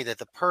tell me that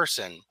the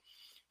person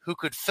who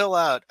could fill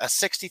out a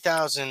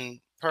 60,000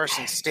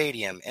 person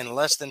stadium in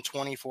less than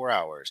 24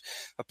 hours,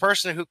 a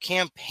person who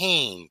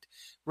campaigned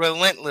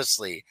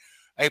relentlessly,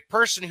 a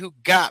person who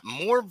got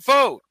more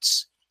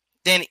votes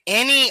than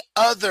any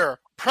other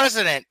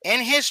president in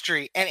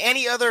history, and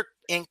any other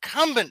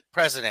incumbent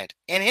president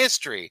in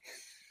history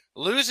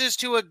loses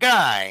to a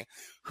guy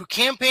who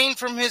campaigned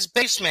from his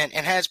basement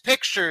and has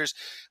pictures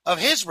of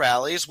his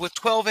rallies with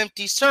 12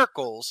 empty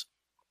circles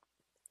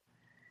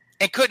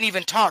and couldn't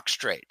even talk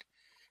straight.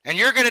 And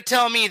you're going to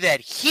tell me that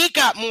he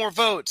got more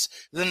votes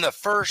than the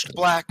first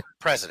black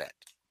president?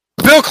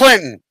 Bill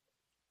Clinton.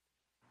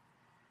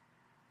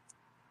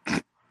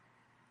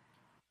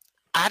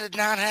 I did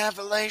not have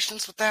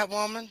relations with that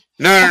woman.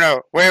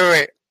 No.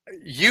 Wait.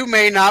 You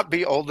may not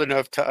be old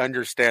enough to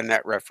understand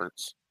that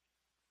reference.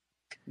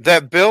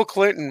 That Bill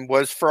Clinton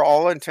was, for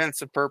all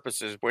intents and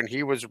purposes, when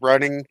he was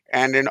running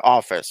and in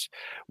office,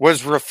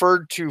 was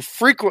referred to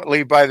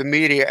frequently by the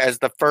media as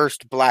the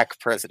first black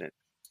president.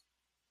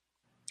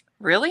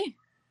 Really?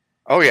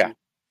 Oh, yeah.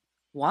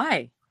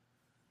 Why?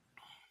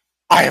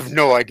 I have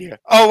no idea.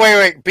 Oh,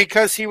 wait.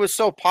 Because he was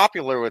so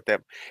popular with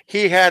them.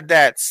 He had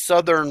that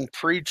Southern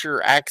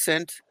preacher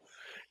accent.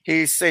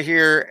 He sit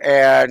here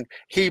and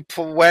he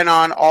went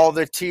on all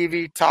the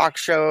TV talk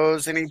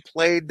shows and he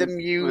played the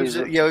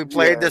music. He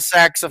played the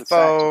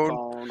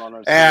saxophone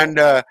on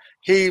and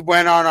he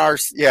went on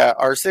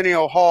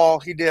Arsenio Hall.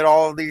 He did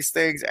all of these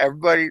things.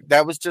 Everybody,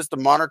 that was just the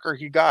moniker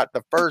he got.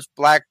 The first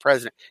black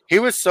president. He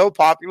was so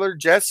popular.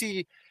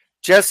 Jesse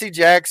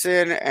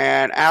Jackson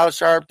and Al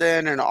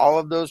Sharpton and all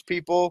of those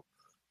people,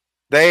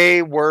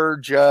 they were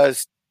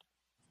just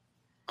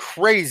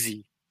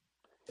crazy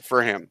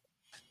for him.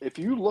 If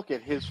you look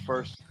at his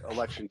first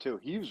election, too,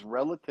 he was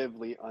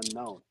relatively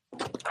unknown.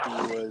 He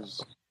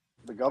was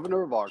the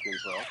governor of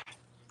Arkansas,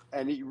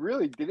 and he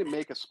really didn't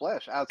make a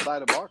splash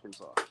outside of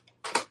Arkansas.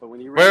 But when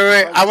he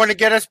Wait, I want to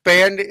get us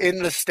banned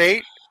in the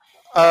state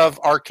of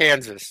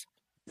Arkansas.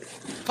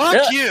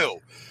 Fuck you.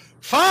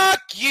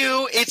 Fuck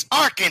you. It's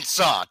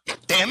Arkansas.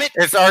 Damn it.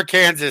 It's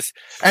Arkansas.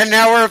 And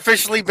now we're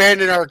officially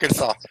banned in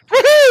Arkansas.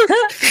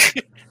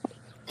 Woohoo!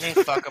 Hey,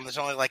 fuck them. There's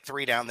only like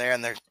 3 down there,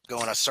 and they're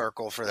going a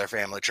circle for their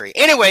family tree.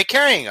 Anyway,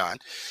 carrying on.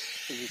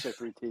 You said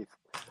 3 teeth.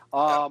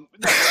 But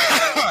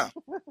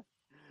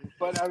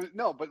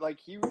like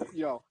he,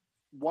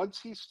 once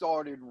he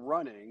started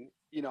running,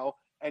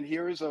 and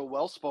here is a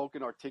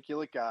well-spoken,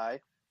 articulate guy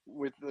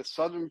with the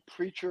Southern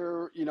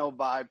preacher,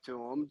 vibe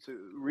to him,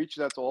 to reach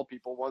out to all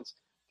people, wants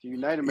to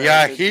unite America.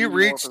 Yeah, he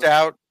reached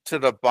out to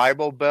the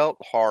Bible Belt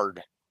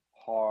hard.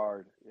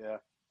 Yeah.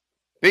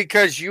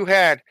 Because you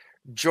had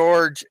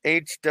George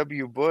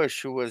H.W.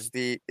 Bush,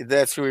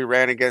 that's who he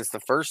ran against the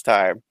first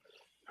time,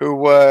 who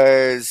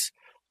was,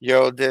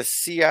 this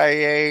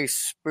CIA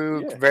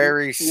spook,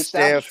 very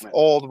stiff,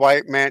 old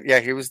white man.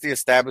 Yeah, he was the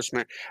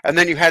establishment. And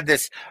then you had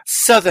this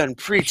Southern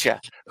preacher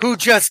who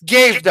just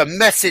gave the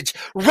message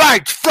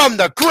right from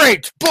the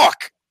great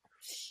book.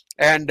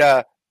 And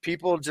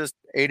people just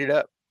ate it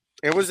up.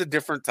 It was a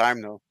different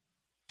time, though.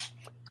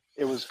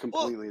 It was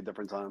completely a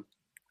different time.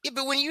 Yeah,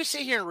 but when you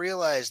sit here and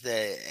realize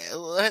that,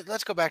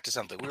 let's go back to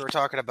something. We were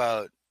talking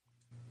about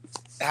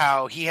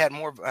how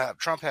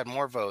Trump had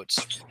more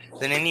votes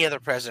than any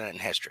other president in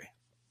history,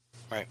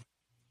 right?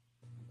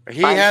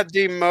 He had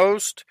the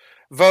most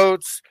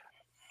votes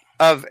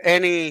of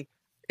any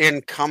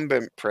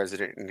incumbent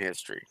president in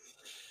history.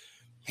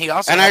 He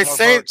also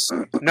votes.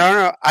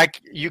 No,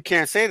 you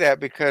can't say that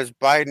because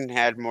Biden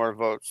had more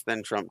votes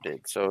than Trump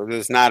did. So it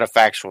is not a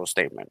factual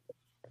statement.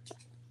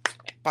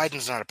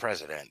 Biden's not a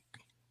president.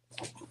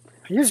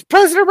 He's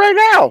president right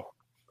now.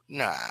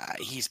 Nah,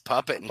 he's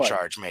puppet in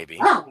charge, maybe.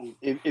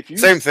 If you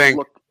Same thing.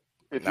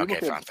 Look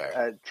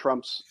at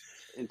Trump's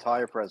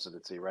entire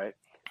presidency, right,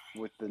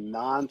 with the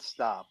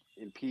nonstop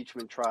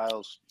impeachment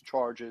trials,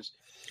 charges,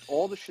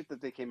 all the shit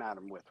that they came at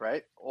him with,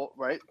 right?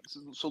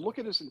 So look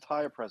at his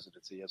entire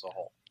presidency as a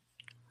whole,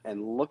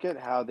 and look at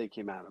how they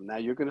came at him. Now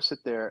you're going to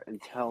sit there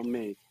and tell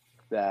me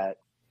that,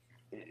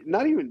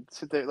 not even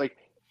sit there like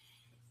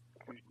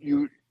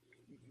you.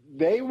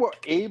 They were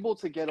able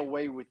to get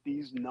away with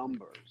these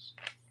numbers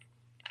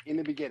in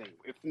the beginning.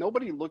 If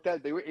nobody looked at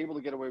it, they were able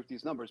to get away with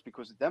these numbers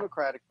because the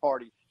Democratic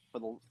Party, for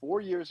the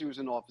 4 years he was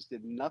in office,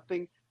 did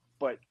nothing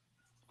but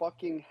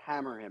fucking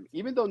hammer him.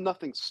 Even though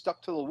nothing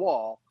stuck to the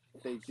wall,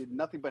 they did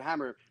nothing but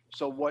hammer him.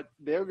 So what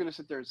they're going to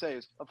sit there and say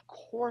is, of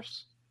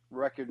course,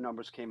 record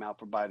numbers came out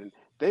for Biden.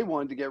 They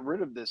wanted to get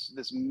rid of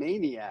this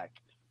maniac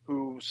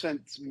who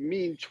sent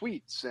mean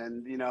tweets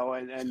and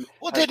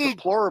had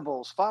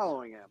deplorables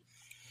following him.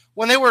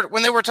 When they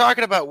were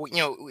talking about,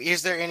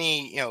 is there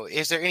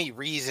any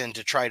reason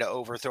to try to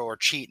overthrow or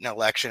cheat an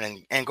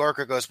election? And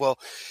Gorka goes, well,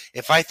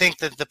 if I think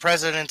that the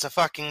president's a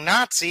fucking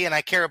Nazi and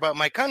I care about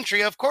my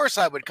country, of course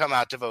I would come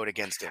out to vote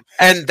against him.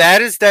 And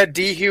that is that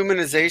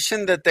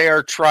dehumanization that they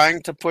are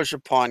trying to push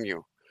upon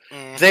you.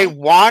 Mm-hmm. They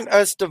want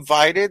us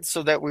divided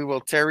so that we will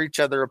tear each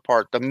other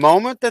apart. The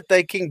moment that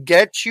they can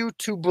get you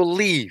to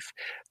believe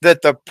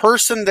that the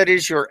person that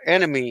is your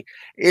enemy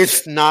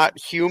is not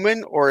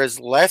human or is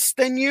less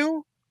than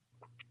you,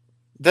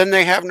 then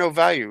they have no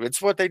value.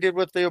 It's what they did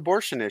with the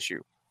abortion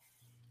issue.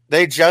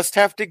 They just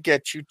have to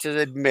get you to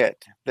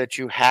admit that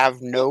you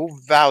have no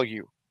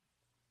value.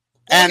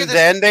 And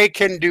then they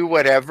can do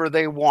whatever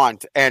they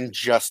want and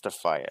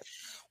justify it.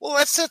 Well,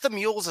 let's set the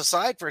mules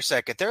aside for a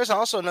second. There's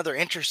also another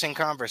interesting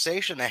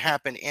conversation that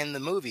happened in the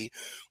movie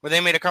where they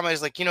made a comment.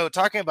 It's like,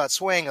 talking about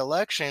swaying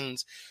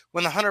elections,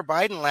 when the Hunter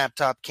Biden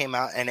laptop came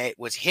out and it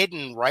was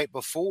hidden right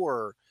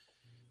before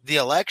the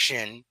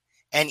election,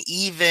 and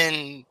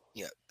even,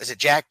 is it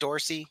Jack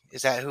Dorsey?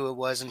 Is that who it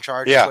was in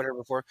charge of Twitter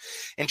before?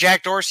 And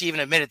Jack Dorsey even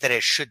admitted that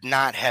it should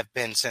not have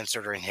been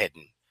censored or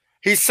hidden.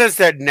 He says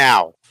that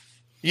now.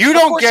 You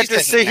don't get to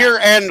sit here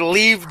and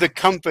leave the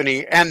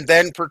company and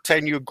then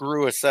pretend you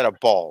grew a set of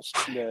balls.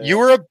 Yeah. You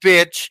were a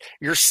bitch.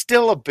 You're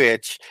still a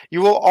bitch.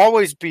 You will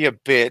always be a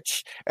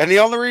bitch. And the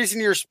only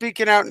reason you're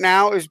speaking out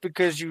now is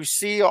because you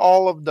see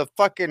all of the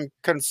fucking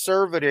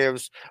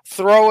conservatives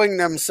throwing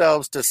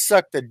themselves to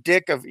suck the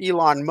dick of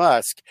Elon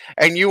Musk,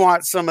 and you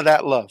want some of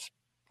that love.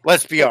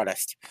 Let's be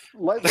honest.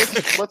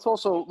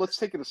 Let's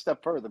take it a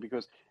step further,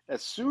 because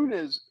as soon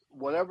as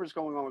whatever's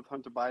going on with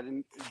Hunter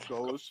Biden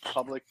goes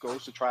public,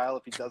 goes to trial,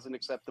 if he doesn't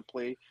accept the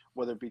plea,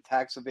 whether it be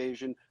tax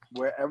evasion,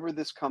 wherever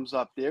this comes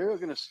up, they're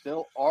going to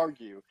still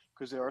argue,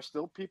 because there are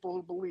still people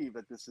who believe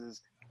that this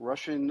is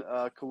Russian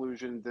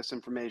collusion,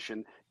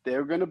 disinformation.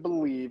 They're going to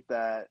believe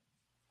that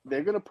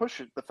they're going to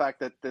push the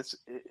fact that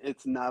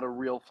it's not a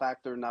real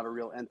factor, not a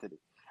real entity.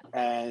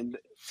 And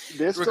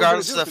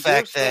regardless of the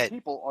fact that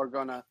people are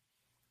going to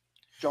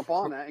jump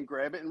on that and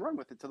grab it and run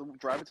with it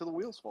drive it till the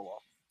wheels fall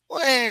off. Well,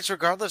 and it's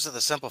regardless of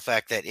the simple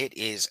fact that it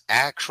is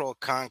actual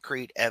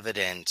concrete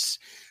evidence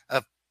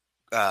of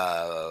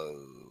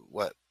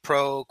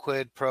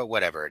quid pro,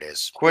 whatever it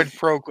is. Quid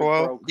pro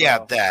quo?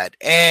 Yeah, that.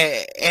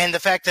 And the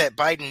fact that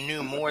Biden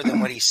knew more than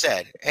what he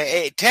said.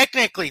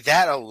 Technically,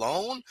 that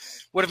alone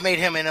would have made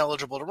him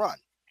ineligible to run.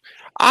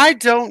 I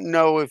don't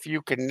know if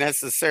you can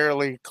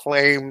necessarily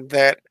claim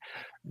that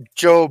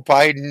Joe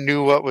Biden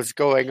knew what was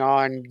going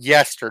on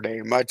yesterday,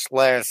 much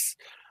less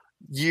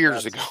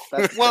years ago.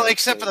 Well,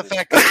 except for the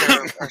fact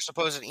that there are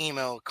supposed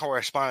email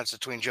correspondence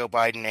between Joe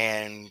Biden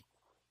and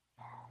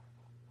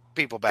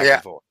people back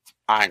and forth.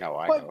 I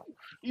know.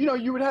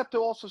 You would have to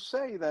also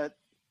say that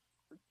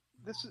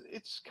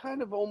it's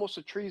kind of almost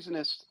a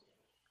treasonous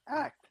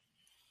act.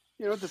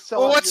 To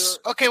sell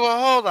okay,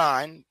 well, hold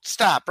on.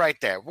 Stop right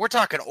there. We're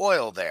talking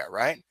oil there,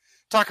 right?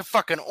 Talking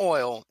fucking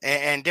oil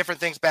and different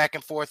things back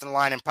and forth and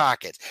lining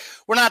pockets.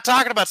 We're not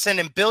talking about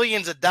sending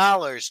billions of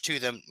dollars to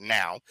them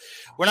now.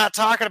 We're not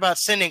talking about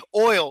sending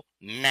oil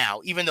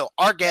now, even though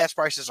our gas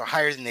prices are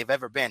higher than they've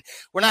ever been.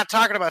 We're not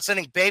talking about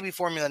sending baby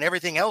formula and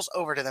everything else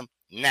over to them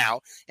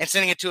now and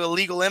sending it to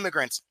illegal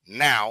immigrants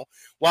now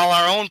while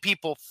our own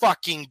people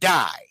fucking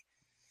die.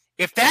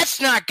 If that's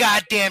not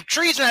goddamn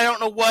treason, I don't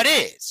know what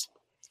is.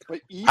 But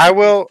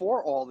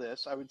before all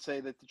this, I would say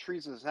that the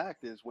treasonous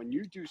act is when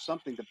you do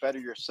something to better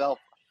yourself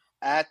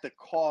at the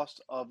cost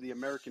of the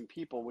American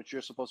people, which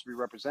you're supposed to be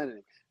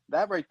representing.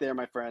 That right there,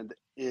 my friend,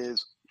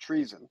 is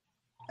treason.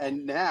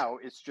 And now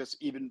it's just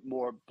even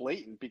more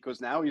blatant,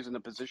 because now he's in a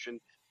position.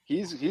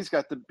 He's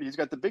got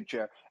the big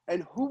chair.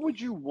 And who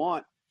would you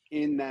want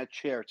in that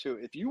chair too?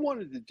 If you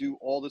wanted to do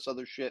all this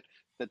other shit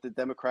that the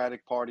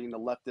Democratic Party and the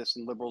leftists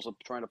and liberals are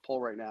trying to pull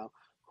right now,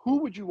 who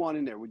would you want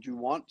in there? Would you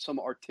want some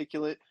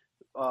articulate,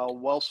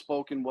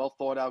 well-spoken,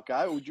 well-thought-out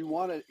guy, or would you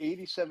want an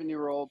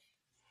 87-year-old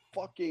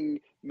fucking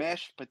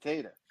mashed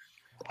potato?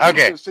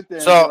 Okay, sit there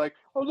and be like,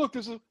 oh, look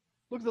at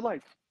the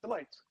lights.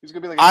 He's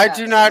gonna be like, I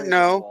do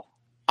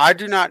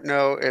not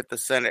know if the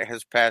Senate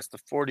has passed the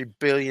 $40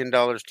 billion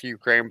to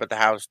Ukraine, but the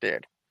House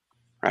did.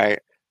 Right?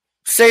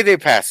 Say they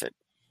pass it.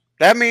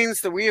 That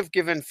means that we have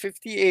given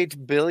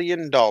 $58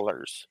 billion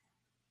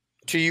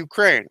to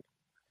Ukraine.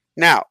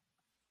 Now,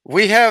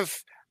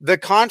 the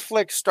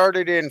conflict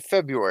started in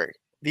February.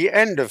 The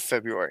end of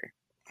February.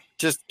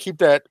 Just keep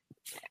that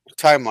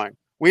timeline.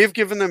 We have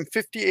given them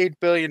 $58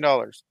 billion.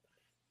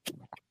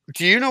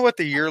 Do you know what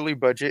the yearly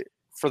budget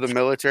for the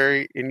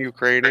military in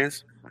Ukraine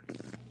is?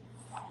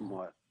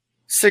 What?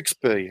 $6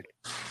 billion.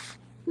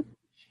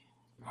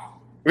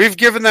 We've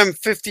given them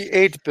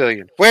 $58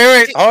 billion.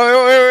 Wait.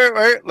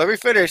 Let me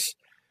finish.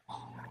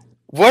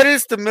 What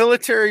is the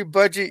military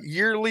budget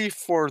yearly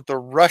for the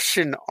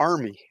Russian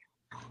army?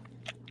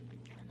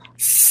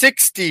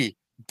 $60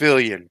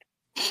 billion.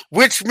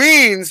 Which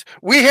means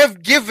we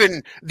have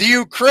given the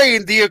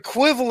Ukraine the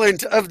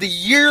equivalent of the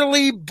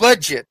yearly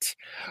budget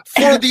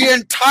for the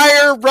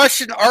entire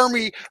Russian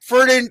army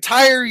for an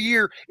entire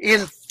year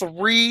in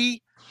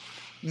 3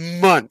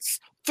 months.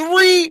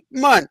 3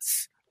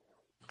 months.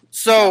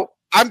 So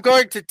I'm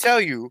going to tell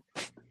you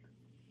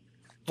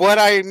what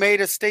I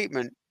made a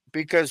statement,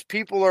 because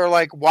people are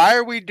like, why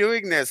are we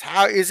doing this?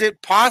 How is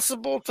it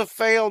possible to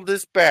fail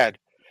this bad?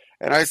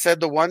 And I said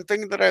the one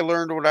thing that I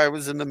learned when I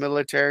was in the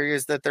military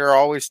is that there are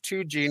always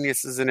two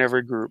geniuses in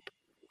every group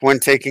when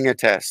taking a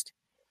test.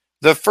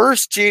 The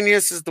first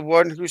genius is the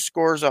one who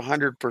scores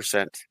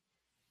 100%.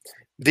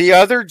 The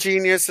other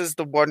genius is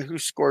the one who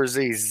scores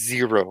a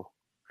 0.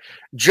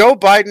 Joe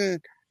Biden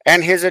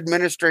and his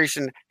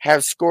administration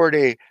have scored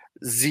a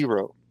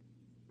 0.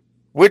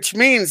 which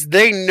means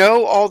they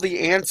know all the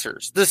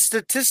answers. The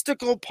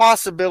statistical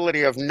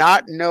possibility of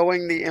not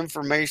knowing the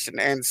information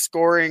and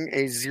scoring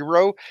a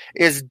 0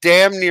 is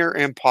damn near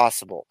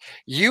impossible.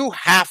 You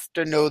have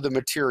to know the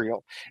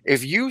material.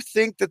 If you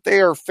think that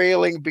they are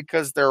failing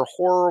because they're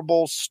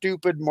horrible,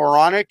 stupid,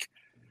 moronic,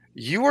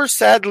 you are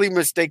sadly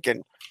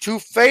mistaken. To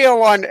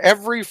fail on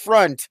every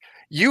front,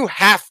 you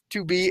have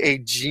to be a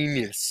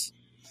genius.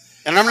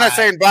 And I'm not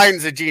saying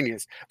Biden's a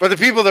genius, but the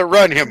people that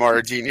run him are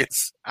a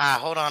genius.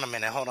 Hold on a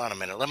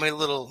minute. Let me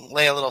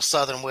lay a little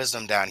Southern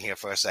wisdom down here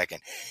for a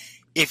second.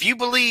 If you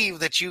believe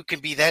that you can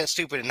be that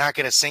stupid and not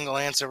get a single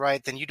answer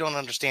right, then you don't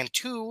understand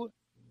two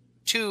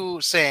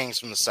sayings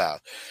from the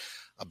South.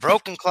 A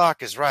broken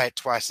clock is right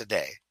twice a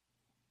day.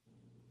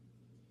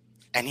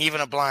 And even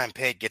a blind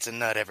pig gets a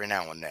nut every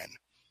now and then.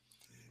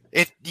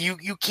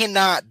 You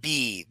cannot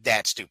be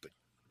that stupid.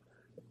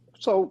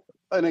 So,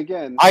 and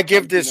again, I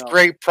give this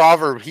great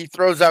proverb. He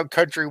throws out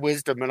country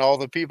wisdom, and all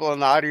the people in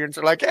the audience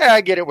are like, "Yeah,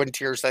 I get it when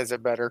Tyr says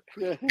it better."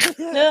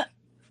 Yeah.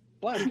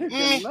 Blind pig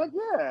getting a nut,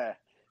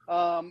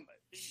 yeah.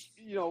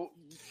 You know,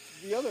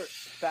 the other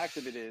fact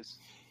of it is,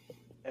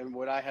 and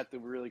what I had to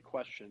really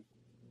question,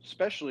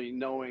 especially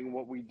knowing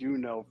what we do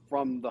know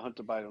from the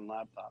Hunter Biden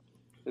laptop,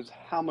 is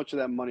how much of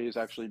that money is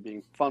actually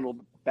being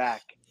funneled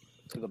back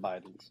to the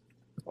Bidens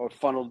or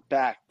funneled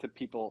back to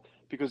people,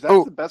 because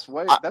that's the best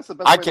way. That's the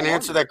best way. I can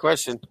answer that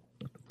question.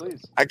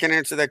 Please. I can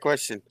answer that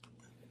question.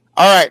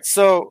 All right.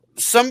 So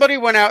somebody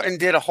went out and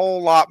did a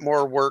whole lot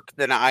more work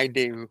than I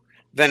did,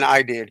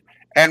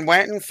 and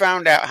went and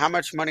found out how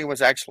much money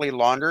was actually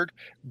laundered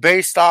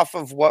based off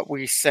of what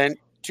we sent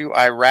to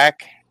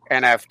Iraq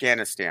and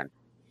Afghanistan.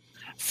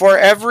 For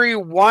every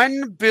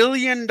 $1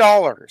 billion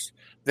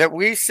that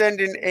we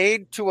send in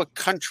aid to a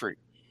country,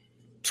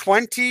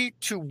 $20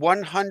 to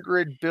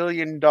 $100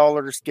 billion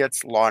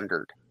gets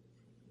laundered.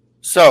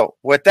 So,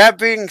 with that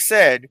being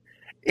said,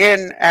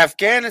 in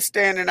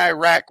Afghanistan and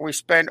Iraq, we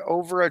spend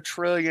over $1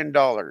 trillion.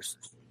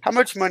 How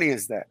much money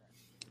is that?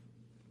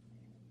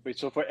 Wait,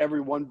 so for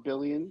every 1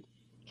 billion,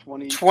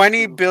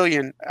 20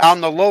 billion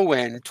on the low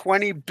end,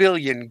 20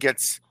 billion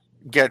gets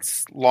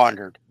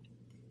laundered.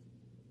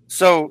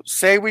 So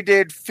say we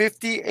did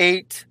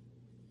 $58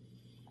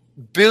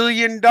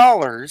 billion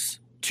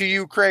to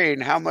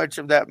Ukraine. How much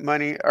of that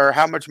money, or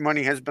how much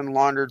money has been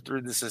laundered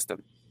through the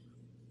system?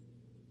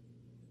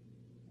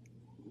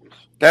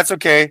 That's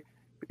okay.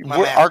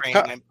 Our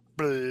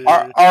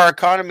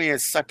economy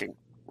is sucking,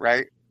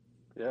 right?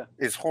 Yeah.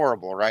 It's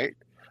horrible, right?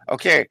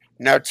 Okay,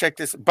 now check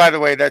this. By the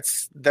way,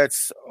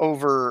 that's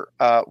over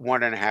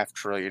 $1.5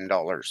 trillion.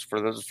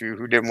 For those of you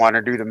who didn't want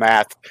to do the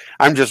math,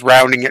 I'm just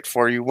rounding it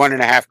for you.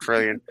 $1.5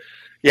 trillion.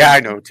 Yeah,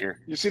 I know, Tyr.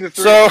 You see the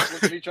three of us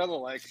look at each other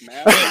like,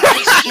 man.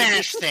 I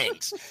smash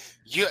things.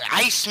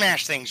 I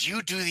smash things.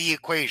 You do the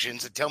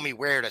equations and tell me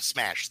where to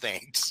smash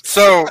things.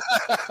 So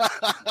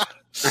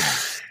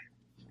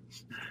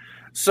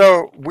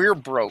we're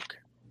broke.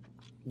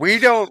 We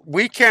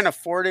can't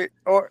afford it,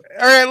 or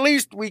at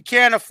least we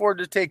can't afford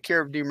to take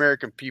care of the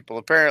American people.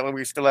 Apparently,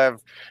 we still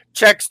have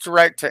checks to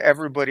write to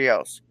everybody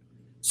else.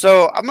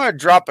 So I'm going to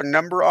drop a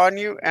number on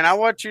you, and I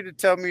want you to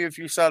tell me if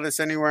you saw this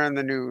anywhere in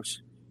the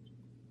news.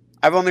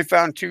 I've only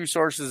found 2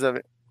 sources of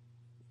it,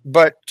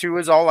 but 2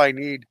 is all I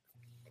need.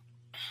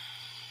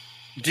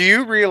 Do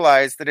you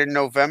realize that in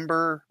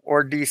November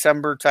or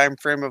December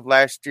timeframe of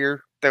last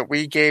year that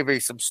we gave a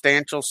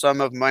substantial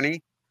sum of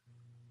money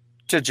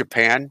to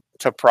Japan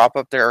to prop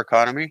up their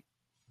economy?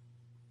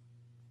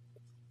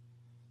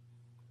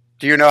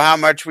 Do you know how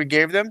much we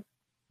gave them?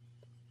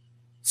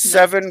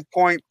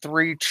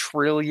 $7.3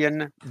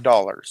 trillion.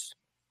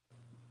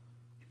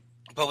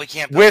 But we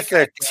can't. With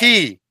a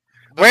T.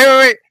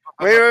 Wait.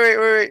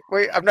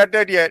 I'm not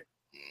done yet.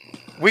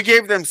 We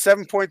gave them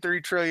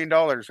 $7.3 trillion,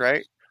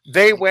 right?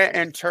 They went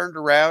and turned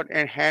around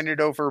and handed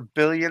over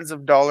billions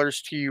of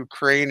dollars to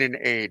Ukraine in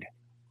aid.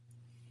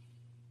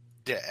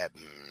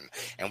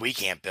 And we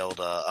can't build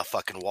a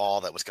fucking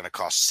wall that was going to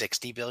cost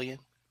 $60 billion?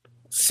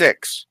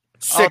 Six.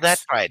 Oh,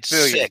 that's right.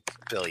 Billion.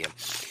 $6 billion.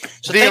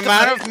 So the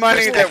amount of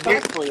money that we...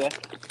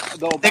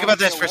 Think about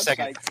this for a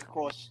second.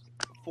 Cost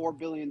 $4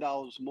 billion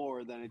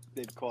more than it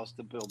did cost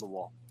to build the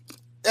wall.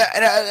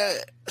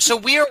 So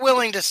we are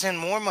willing to send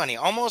more money,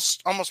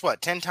 almost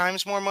what, 10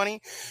 times more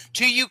money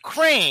to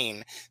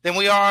Ukraine than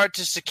we are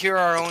to secure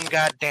our own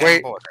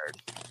goddamn border.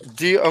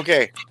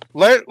 Okay,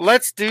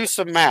 let's do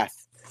some math.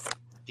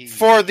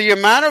 For the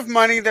amount of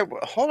money that,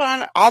 hold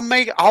on,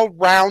 I'll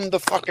round the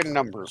fucking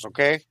numbers,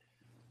 okay?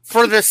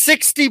 For the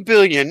 60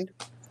 billion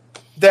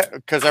that,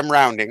 because I'm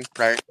rounding,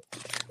 right?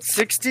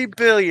 60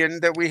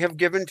 billion that we have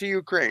given to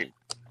Ukraine.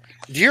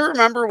 Do you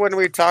remember when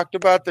we talked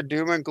about the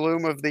doom and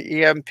gloom of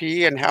the EMP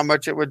and how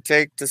much it would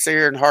take to sit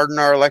here and harden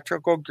our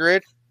electrical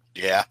grid?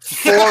 Yeah.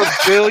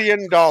 $4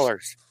 billion.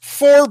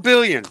 $4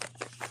 billion.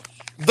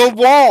 The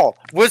wall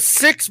was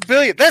 $6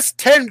 billion. That's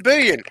 $10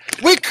 billion.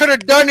 We could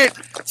have done it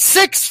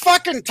 6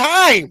 fucking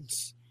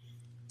times.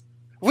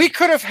 We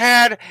could have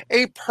had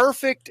a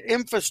perfect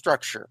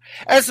infrastructure.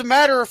 As a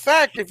matter of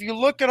fact, if you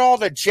look at all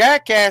the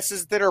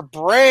jackasses that are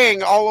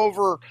braying all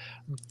over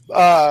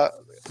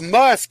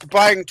Musk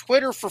buying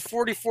Twitter for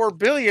 $44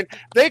 billion,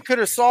 they could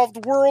have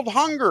solved world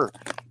hunger.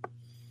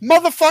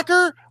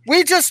 Motherfucker,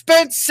 we just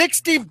spent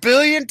 $60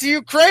 billion to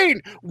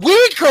Ukraine.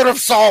 We could have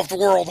solved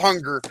world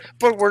hunger,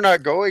 but we're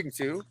not going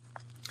to.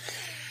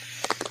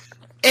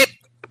 It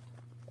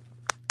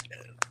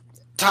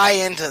tie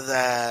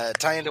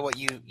into what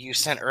you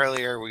sent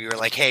earlier, where you were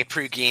like, "Hey,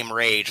 pre-game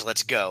rage,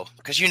 let's go,"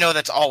 because you know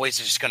that's always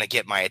just going to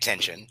get my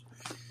attention.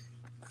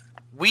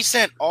 We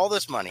sent all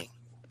this money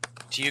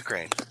to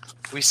Ukraine.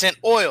 We sent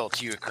oil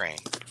to Ukraine.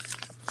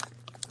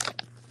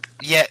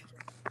 Yet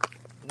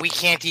we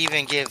can't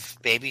even give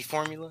baby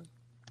formula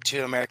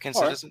to American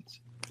citizens.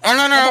 Oh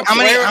no! How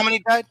many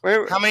died?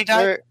 How many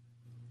died?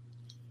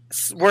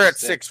 We're at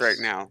 6 right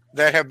now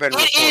that have been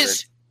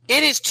reported.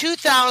 It is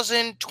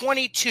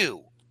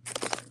 2022.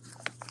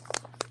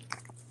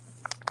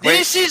 Wait.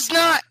 This is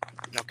not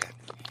okay.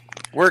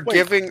 We're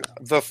giving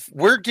the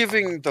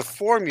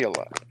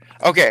formula.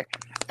 Okay,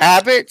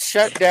 Abbott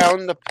shut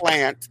down the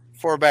plant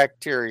for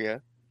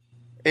bacteria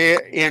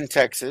in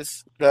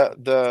Texas.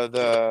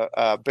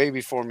 The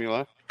baby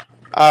formula.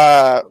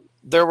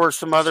 There were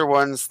some other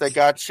ones that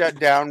got shut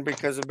down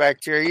because of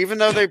bacteria, even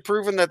though they've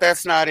proven that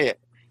that's not it,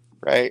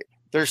 right?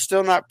 They're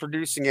still not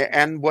producing it.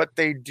 And what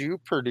they do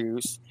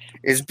produce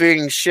is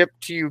being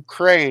shipped to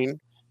Ukraine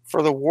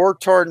for the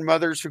war-torn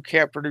mothers who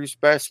can't produce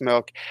breast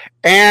milk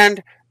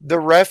and the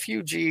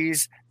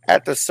refugees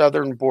at the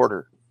southern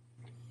border.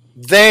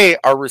 They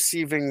are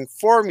receiving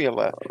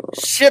formula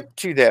shipped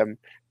to them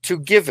to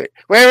give it.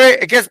 Wait,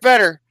 it gets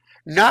better.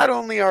 Not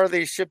only are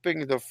they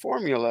shipping the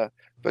formula,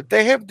 but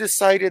they have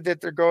decided that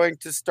they're going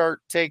to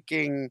start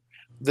taking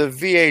the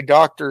VA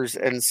doctors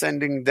and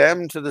sending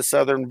them to the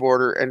southern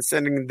border and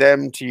sending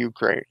them to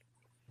Ukraine.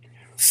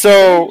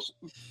 So,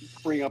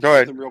 bring up go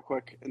ahead. something real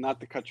quick, and not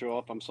to cut you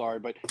off, I'm sorry,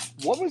 but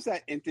what was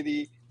that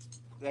entity,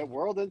 that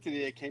world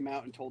entity that came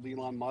out and told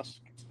Elon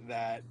Musk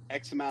that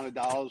X amount of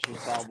dollars would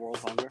solve world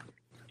hunger?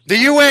 The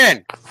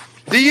UN.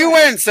 The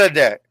UN said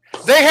that.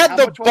 They had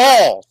the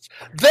balls.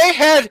 They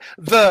had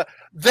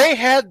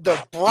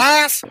the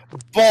brass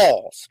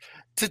balls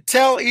to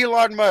tell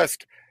Elon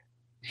Musk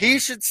he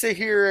should sit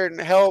here and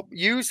help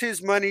use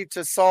his money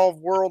to solve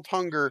world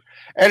hunger.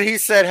 And he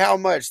said, how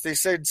much? They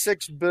said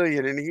 $6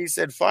 billion. And he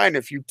said, fine,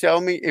 if you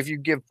tell me, if you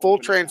give full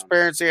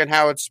transparency on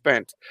how it's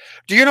spent.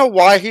 Do you know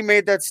why he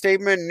made that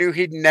statement and knew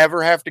he'd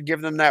never have to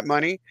give them that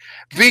money?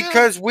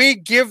 Because we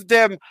give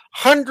them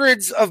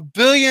hundreds of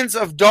billions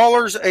of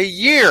dollars a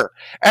year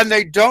and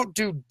they don't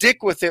do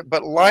dick with it,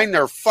 but line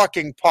their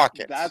fucking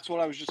pockets. That's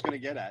what I was just going to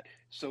get at.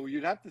 So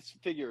you'd have to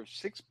figure if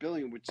 $6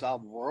 billion would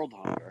solve world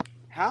hunger.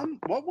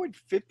 What would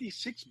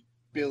 $56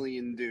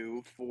 billion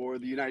do for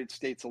the United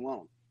States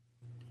alone?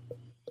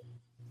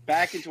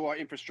 Back into our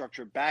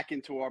infrastructure, back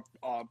into our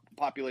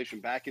population,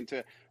 back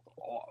into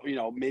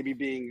maybe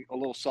being a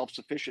little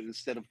self-sufficient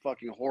instead of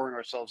fucking whoring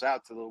ourselves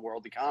out to the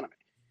world economy.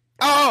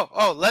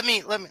 Let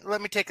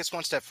me take this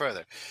one step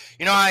further.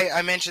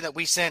 I mentioned that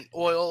we sent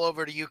oil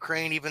over to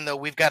Ukraine, even though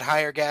we've got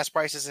higher gas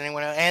prices than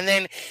anyone else. And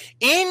then,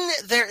 in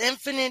their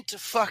infinite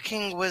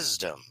fucking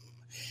wisdom,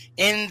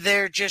 in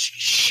their just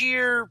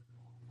sheer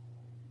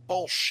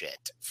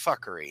bullshit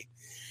fuckery,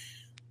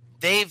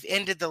 they've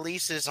ended the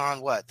leases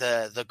on what,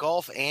 the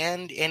Gulf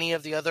and any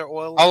of the other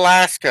oil.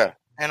 Alaska.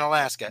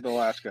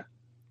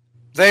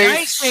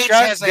 They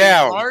shut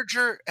down.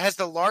 Has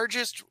the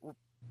largest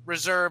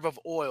reserve of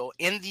oil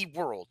in the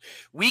world.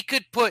 We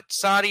could put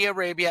Saudi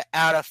Arabia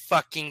out of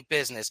fucking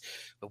business,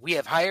 but we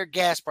have higher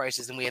gas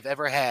prices than we have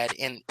ever had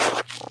in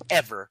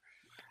ever.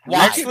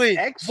 Why? Actually,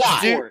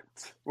 export.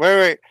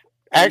 Wait.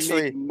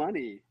 Actually,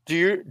 money.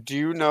 Do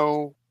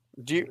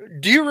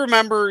you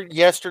remember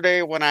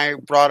yesterday when I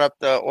brought up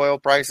the oil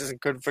prices and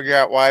couldn't figure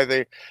out why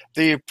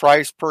the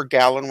price per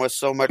gallon was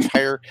so much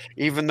higher,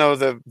 even though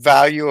the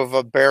value of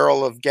a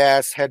barrel of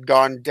gas had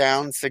gone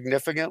down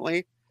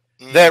significantly?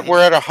 Mm-hmm. That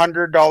we're at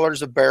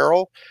 $100 a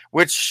barrel,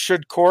 which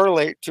should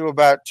correlate to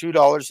about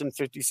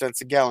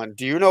 $2.50 a gallon.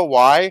 Do you know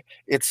why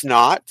it's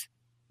not?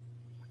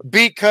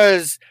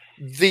 Because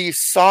the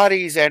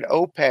Saudis and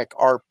OPEC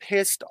are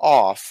pissed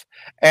off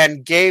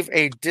and gave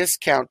a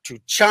discount to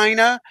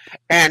China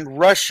and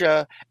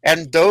Russia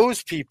and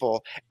those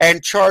people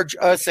and charge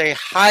us a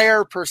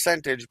higher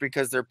percentage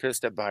because they're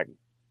pissed at Biden.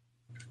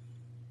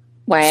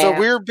 Wow. So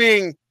we're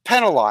being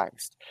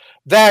penalized.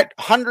 That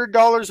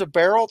 $100 a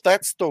barrel,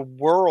 that's the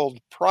world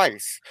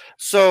price.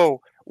 So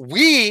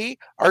we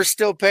are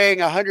still paying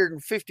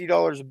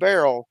 $150 a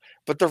barrel,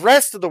 but the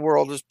rest of the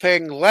world is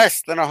paying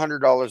less than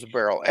 $100 a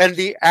barrel, and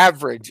the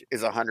average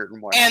is $101.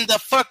 And the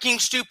fucking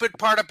stupid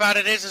part about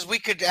it is we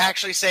could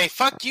actually say,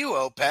 fuck you,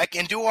 OPEC,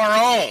 and do our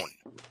own.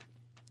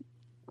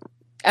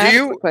 I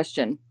have a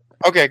question.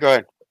 Okay, go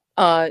ahead.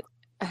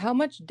 How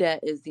much debt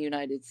is the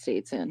United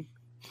States in?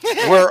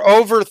 We're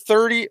over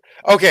 30.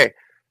 Okay,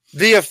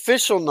 the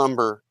official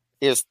number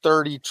is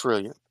 30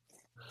 trillion.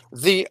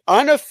 The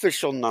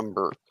unofficial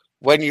number,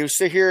 when you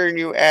sit here and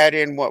you add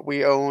in what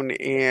we own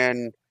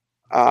in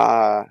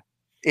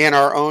in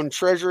our own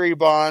treasury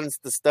bonds,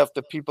 the stuff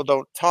that people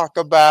don't talk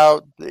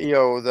about,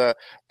 the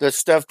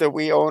stuff that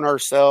we own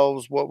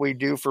ourselves, what we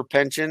do for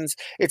pensions.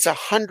 It's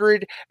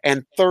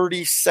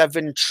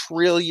 $137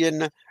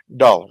 trillion.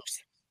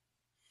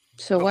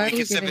 So But why we are we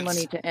could giving seven-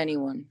 money to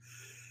anyone?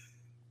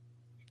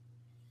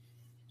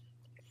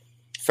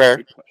 Fair.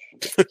 Good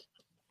question.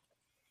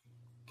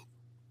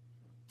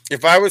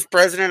 If I was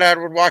president, I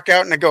would walk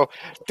out and I'd go,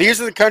 these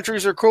are the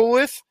countries we're cool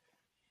with.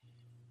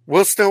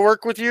 We'll still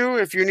work with you.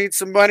 If you need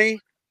some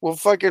money, we'll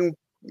fucking,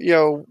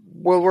 we'll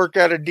work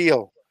out a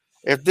deal.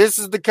 If this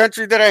is the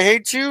country that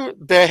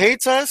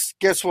hates us,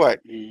 guess what?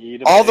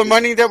 All the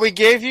money that we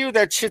gave you,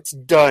 that shit's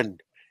done.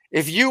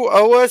 If you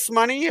owe us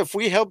money, if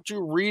we helped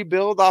you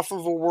rebuild off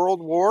of a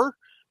world war,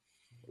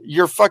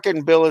 your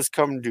fucking bill has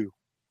come due.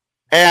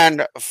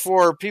 And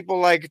for people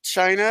like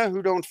China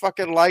who don't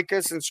fucking like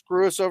us and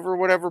screw us over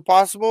whatever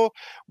possible,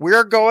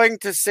 we're going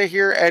to sit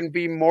here and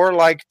be more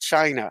like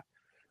China.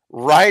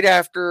 Right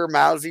after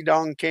Mao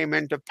Zedong came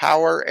into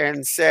power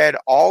and said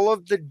all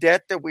of the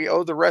debt that we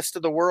owe the rest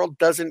of the world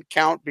doesn't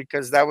count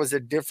because that was a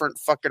different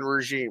fucking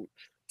regime.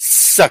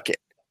 Suck it.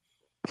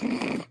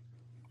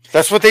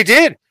 That's what they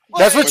did.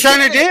 That's what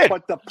China did.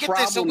 But the Get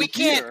this, so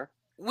problem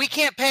we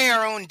can't pay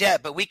our own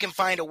debt, but we can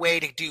find a way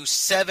to do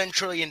 $7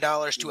 trillion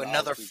to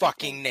another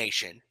fucking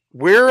nation.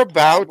 We're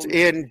about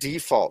in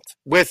default.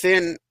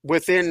 Within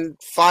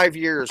 5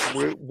 years,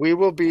 we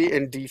will be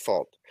in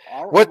default.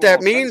 What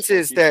that means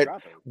is that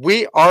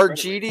our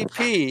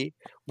GDP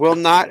will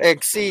not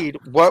exceed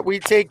what we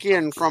take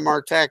in from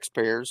our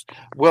taxpayers,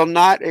 will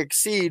not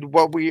exceed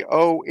what we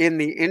owe in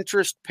the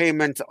interest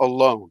payment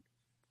alone.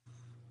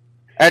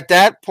 At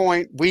that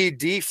point, we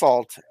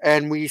default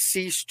and we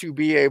cease to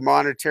be a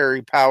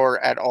monetary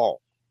power at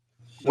all.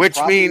 Which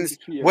means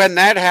when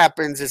that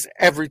happens is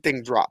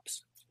everything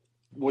drops.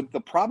 What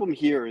the problem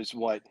here is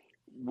what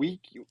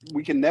we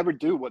can never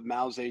do what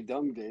Mao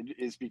Zedong did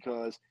is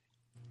because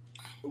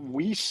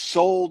we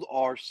sold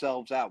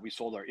ourselves out. We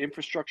sold our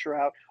infrastructure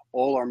out,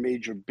 all our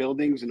major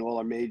buildings and all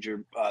our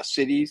major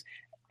cities,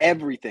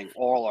 everything,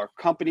 all our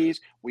companies.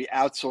 We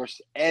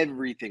outsourced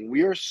everything.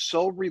 We are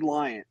so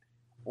reliant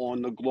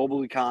on the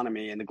global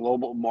economy and the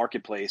global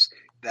marketplace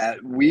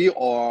that we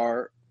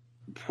are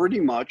pretty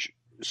much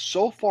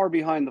so far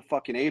behind the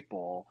fucking 8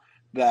 ball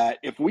that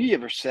if we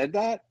ever said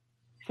that,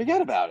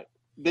 forget about it.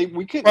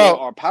 We could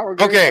our power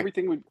grid,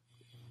 everything would.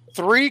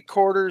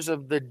 3/4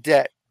 of the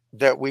debt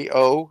that we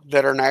owe,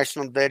 that our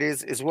national debt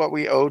is what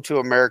we owe to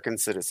American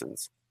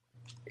citizens.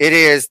 It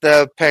is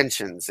the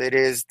pensions. It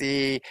is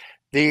the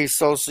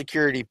Social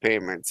Security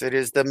payments. It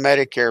is the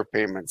Medicare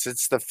payments.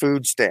 It's the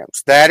food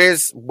stamps. That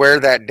is where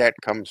that debt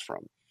comes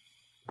from,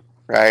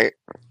 right?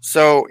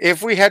 So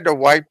if we had to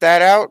wipe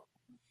that out,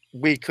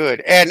 we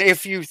could. And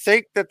if you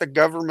think that the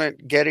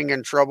government getting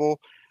in trouble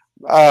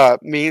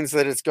means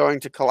that it's going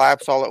to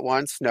collapse all at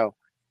once, no.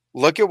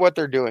 Look at what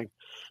they're doing.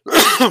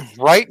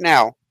 Right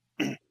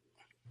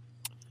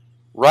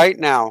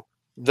now,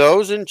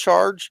 those in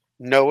charge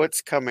know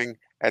it's coming,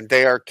 and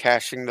they are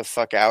cashing the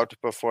fuck out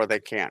before they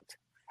can't.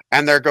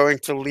 And they're going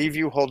to leave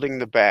you holding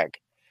the bag.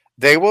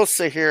 They will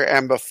sit here,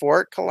 and before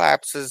it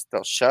collapses,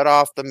 they'll shut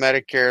off the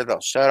Medicare. They'll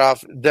shut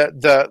off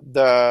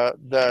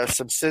the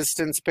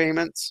subsistence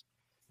payments,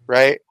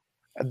 right?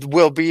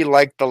 Will be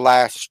like the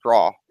last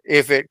straw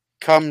if it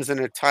comes in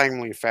a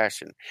timely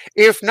fashion.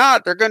 If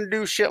not, they're going to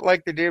do shit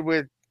like they did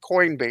with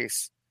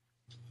Coinbase.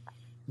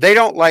 They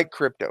don't like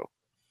crypto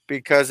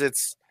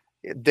because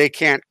they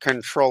can't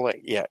control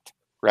it yet,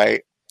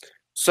 right?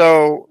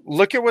 So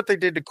look at what they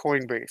did to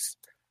Coinbase.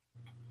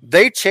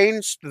 They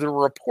changed the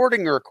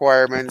reporting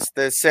requirements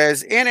that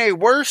says in a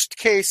worst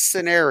case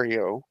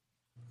scenario,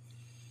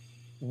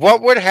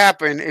 what would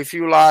happen if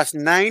you lost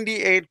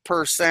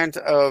 98%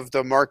 of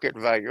the market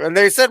value? And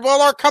they said,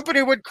 well, our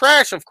company would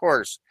crash, of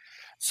course.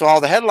 So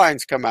all the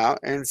headlines come out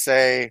and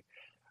say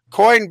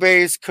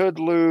Coinbase could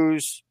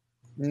lose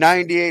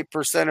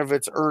 98% of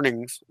its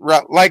earnings.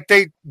 Like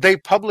they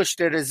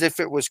published it as if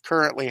it was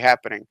currently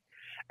happening.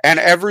 And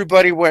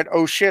everybody went,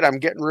 oh shit, I'm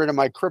getting rid of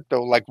my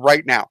crypto like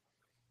right now.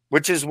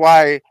 Which is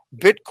why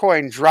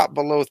Bitcoin dropped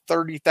below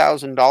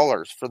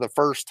 $30,000 for the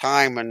first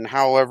time in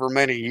however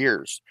many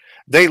years.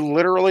 They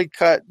literally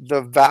cut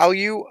the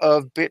value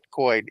of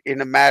Bitcoin in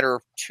a matter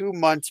of 2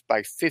 months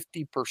by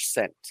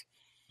 50%.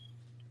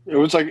 It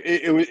was like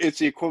it's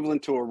the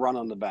equivalent to a run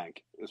on the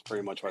bank. Is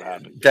pretty much what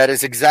happened. That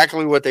is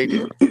exactly what they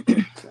did.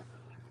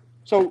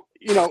 So,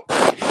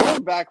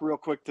 going back real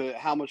quick to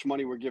how much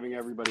money we're giving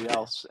everybody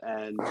else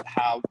and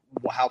how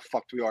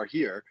fucked we are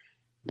here.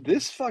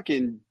 This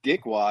fucking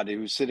dickwad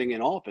who's sitting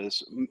in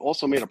office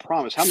also made a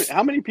promise.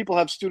 How many people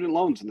have student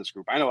loans in this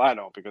group? I know I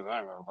don't because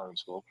I'm out of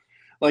school.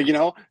 Like,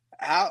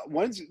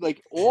 when's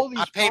like all these.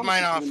 I paid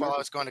mine off while I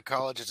was going to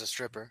college as a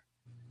stripper.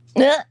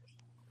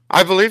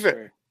 I believe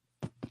it.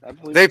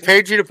 They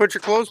paid you to put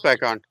your clothes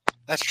back on.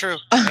 That's true.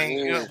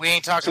 We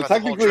ain't talking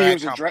about the whole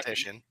drag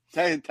competition.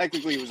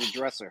 Technically, he was a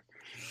dresser.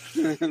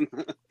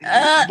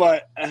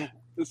 But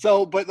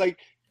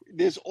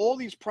there's all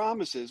these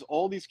promises,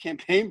 all these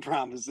campaign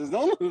promises.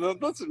 No,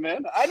 listen,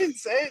 man, I didn't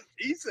say it.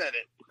 He said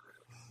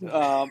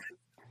it.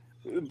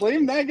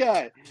 Blame that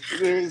guy.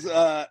 There's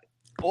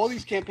all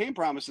these campaign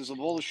promises of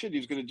all the shit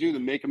he's going to do to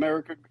make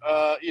America,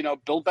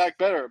 build back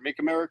better, make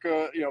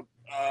America,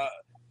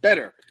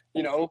 better.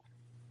 Build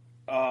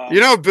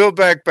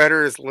back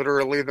better is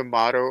literally the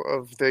motto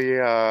of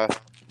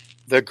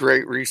the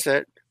Great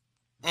Reset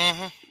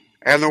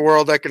and the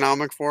World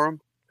Economic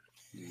Forum.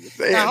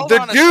 Now,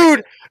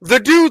 The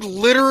dude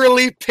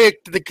literally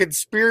picked the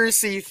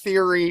conspiracy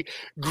theory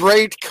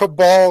Great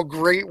Cabal,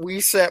 Great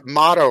Reset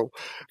motto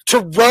to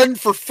run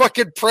for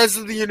fucking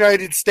president of the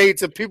United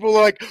States, and people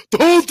are like,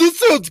 "Oh, this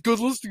sounds good.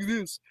 Let's do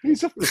this."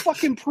 He's a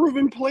fucking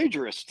proven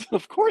plagiarist.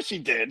 Of course he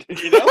did.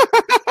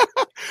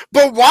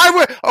 But why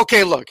would?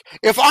 Okay, look.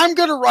 If I'm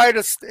going to write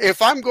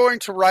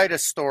a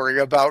story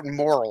about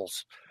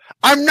morals,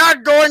 I'm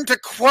not going to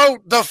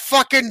quote the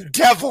fucking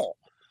devil.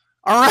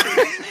 All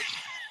right.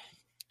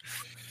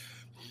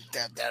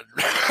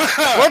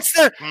 What's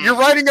the? You're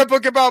writing a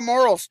book about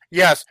morals.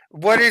 Yes.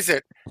 What is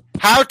it?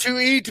 How to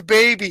eat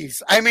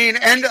babies. I mean,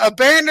 and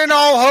abandon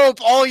all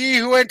hope, all ye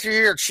who enter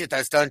here. Shit,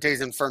 that's Dante's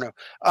Inferno.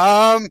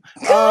 That.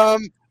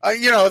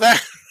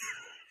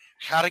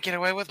 How to get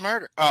away with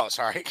murder. Oh,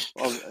 sorry.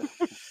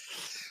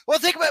 Well,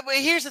 think about.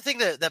 Here's the thing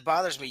that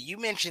bothers me. You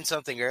mentioned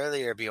something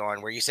earlier,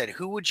 Bjorn, where you said,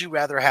 "Who would you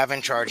rather have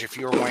in charge if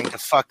you were wanting to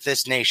fuck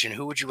this nation?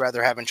 Who would you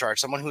rather have in charge?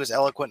 Someone who is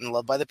eloquent and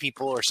loved by the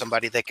people, or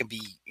somebody that can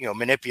be,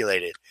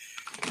 manipulated?"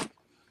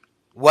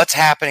 What's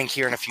happening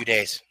here in a few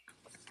days?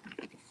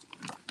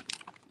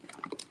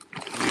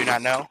 Do you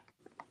not know?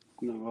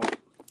 No.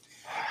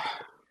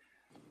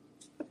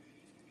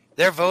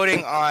 They're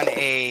voting on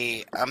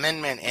a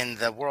amendment in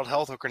the World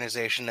Health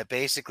Organization that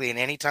basically in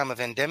any time of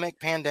endemic,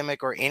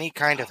 pandemic, or any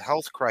kind of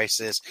health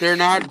crisis... They're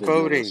not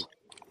voting.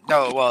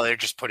 No, well, they're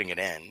just putting it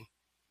in.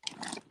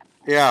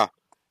 Yeah.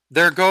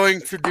 They're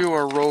going to do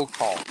a roll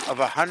call of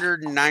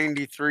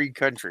 193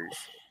 countries.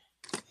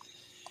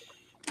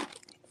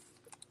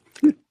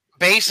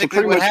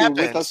 Basically, what happens...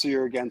 You're with us or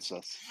you're against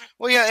us.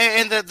 Well, yeah,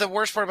 and the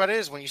worst part about it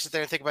is when you sit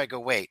there and think about it,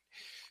 go, wait.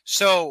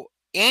 So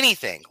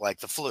anything like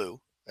the flu...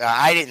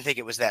 I didn't think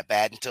it was that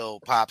bad until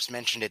Pops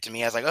mentioned it to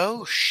me. I was like,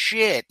 oh,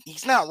 shit,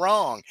 he's not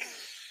wrong.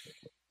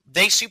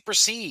 They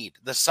supersede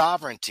the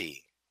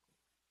sovereignty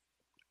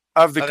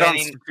of the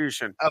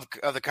Constitution. Of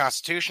the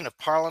Constitution, of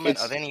Parliament,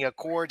 of any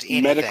accords,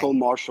 anything. Medical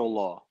martial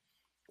law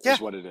is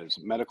what it is.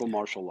 Medical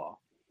martial law.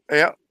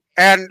 Yeah.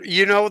 And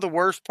the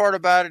worst part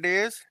about it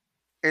is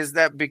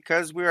that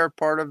because we are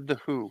part of the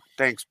WHO,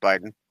 thanks,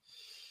 Biden,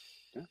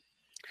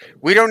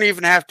 we don't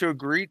even have to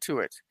agree to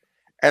it.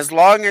 As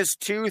long as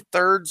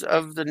 2/3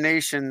 of the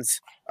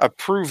nations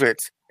approve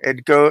it,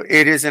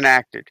 it is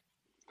enacted.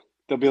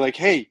 They'll be like,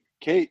 "Hey,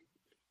 Kate,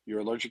 you're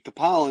allergic to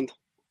pollen.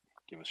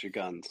 Give us your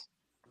guns."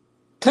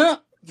 Yeah,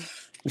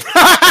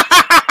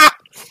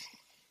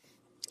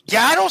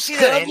 I don't see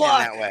that ending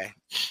that way.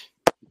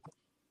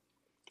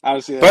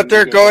 But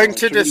they're going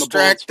to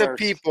distract the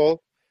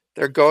people.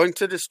 They're going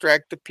to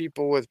distract the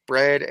people with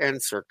bread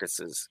and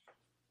circuses.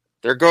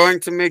 They're going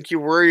to make you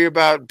worry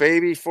about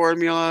baby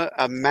formula,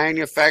 a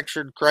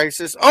manufactured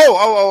crisis.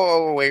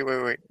 Oh, wait.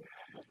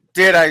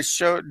 Did I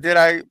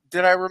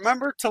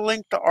remember to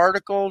link the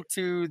article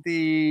to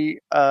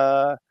the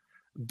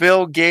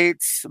Bill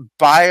Gates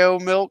bio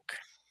milk?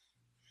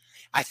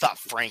 I thought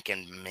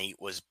Franken meat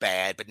was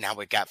bad, but now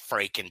we got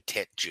Franken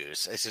tit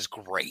juice. This is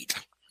great.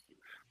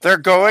 They're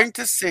going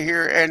to sit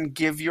here and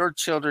give your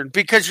children,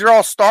 because you're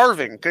all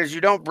starving, because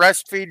you don't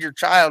breastfeed your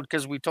child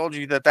because we told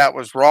you that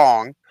was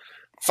wrong.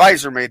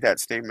 Pfizer made that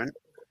statement,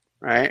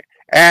 right?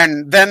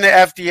 And then the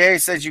FDA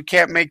says you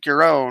can't make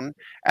your own.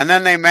 And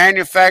then they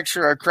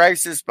manufacture a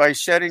crisis by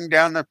shutting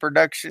down the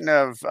production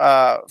of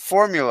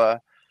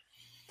formula.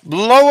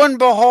 Lo and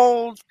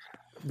behold,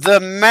 the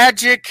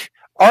magic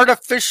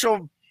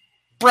artificial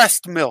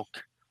breast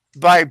milk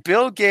by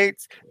Bill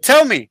Gates.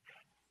 Tell me,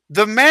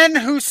 the men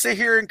who sit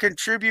here and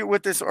contribute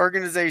with this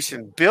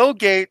organization, Bill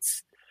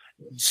Gates,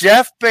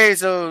 Jeff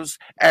Bezos,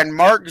 and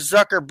Mark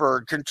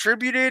Zuckerberg,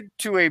 contributed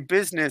to a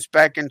business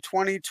back in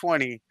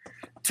 2020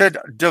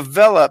 to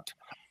develop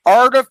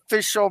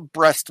artificial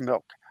breast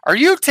milk. Are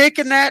you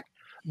taking that?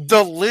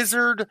 The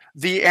lizard,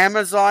 the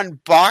Amazon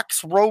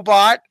box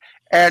robot,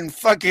 and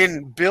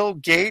fucking Bill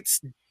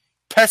Gates,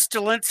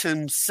 pestilence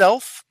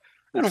himself?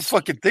 I don't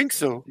fucking think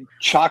so.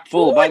 Chock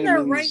full of vitamins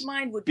their right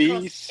mind would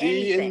B,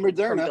 C, and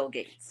Moderna. Bill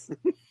Gates.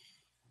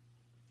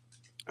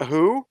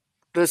 Who?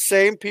 The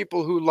same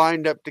people who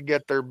lined up to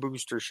get their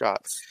booster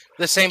shots.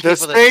 The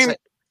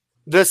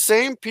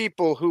same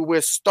people who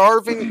with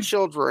starving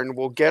children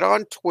will get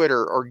on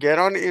Twitter or get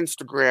on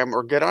Instagram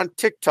or get on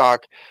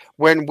TikTok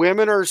when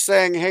women are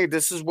saying, hey,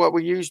 this is what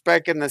we used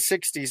back in the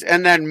 60s,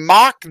 and then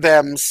mock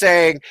them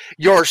saying,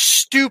 you're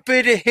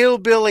stupid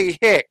hillbilly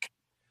hick,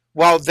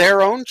 while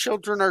their own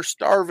children are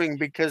starving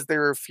because they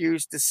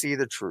refuse to see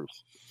the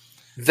truth.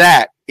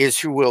 That is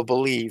who will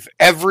believe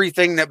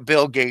everything that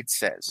Bill Gates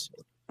says.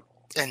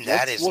 And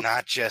that is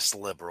not just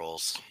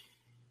liberals.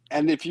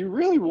 And if you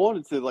really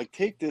wanted to like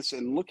take this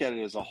and look at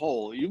it as a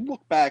whole, you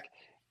look back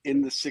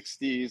in the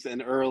 60s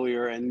and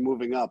earlier and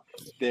moving up,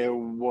 there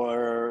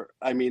were,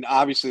 I mean,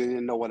 obviously they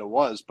didn't know what it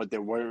was, but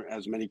there weren't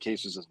as many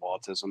cases of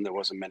autism. There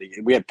wasn't many.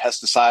 We had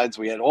pesticides,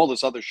 we had all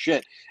this other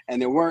shit,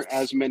 and there weren't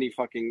as many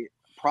fucking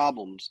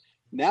problems.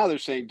 Now they're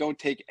saying don't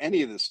take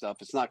any of this stuff.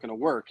 It's not going to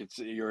work. It's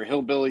your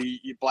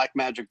hillbilly black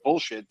magic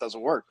bullshit. It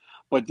doesn't work.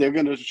 But they're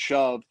going to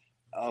shove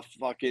a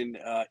fucking,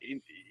 a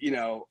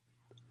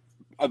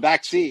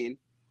vaccine,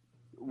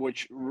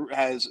 which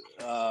has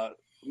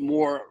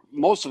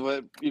most of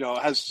it,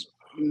 has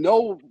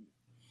no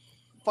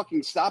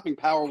fucking stopping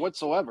power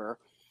whatsoever,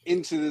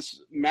 into this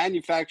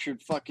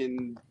manufactured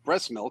fucking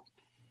breast milk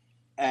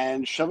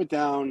and shove it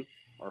down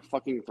our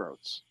fucking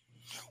throats.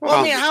 Well,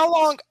 I mean, how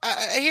long?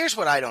 Here's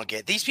what I don't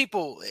get. These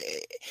people,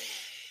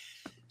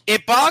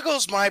 it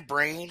boggles my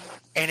brain,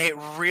 and it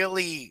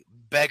really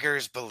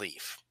beggars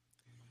belief.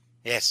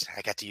 Yes,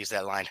 I got to use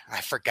that line.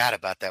 I forgot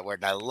about that word,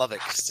 and I love it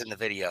because it's in the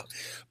video.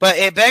 But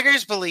it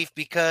beggars belief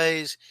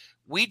because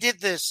we did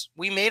this.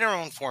 We made our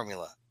own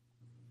formula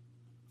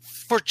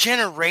for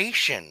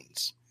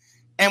generations,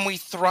 and we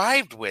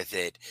thrived with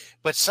it.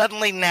 But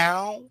suddenly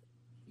now,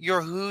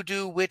 you're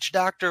hoodoo, witch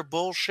doctor,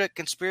 bullshit,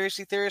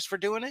 conspiracy theorists for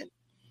doing it?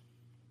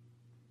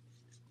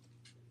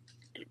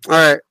 All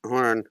right,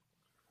 hold on.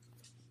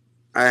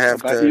 I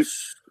have to.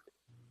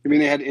 You mean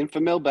they had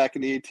Infamil back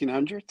in the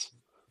 1800s?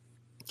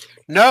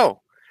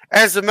 No.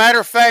 As a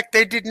matter of fact,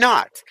 they did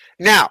not.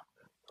 Now,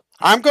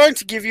 I'm going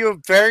to give you a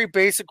very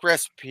basic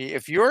recipe.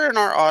 If you're in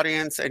our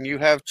audience and you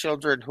have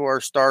children who are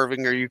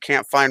starving or you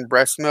can't find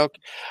breast milk,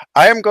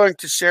 I am going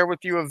to share with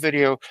you a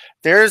video.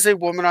 There is a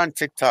woman on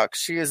TikTok.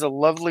 She is a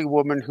lovely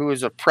woman who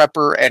is a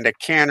prepper and a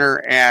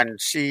canner, and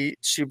she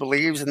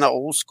believes in the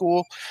old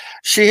school.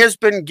 She has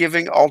been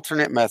giving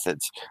alternate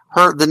methods.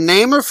 The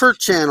name of her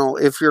channel,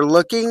 if you're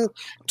looking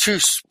to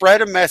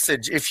spread a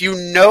message, if you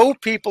know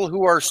people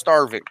who are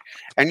starving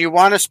and you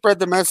want to spread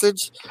the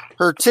message,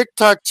 her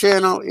TikTok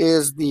channel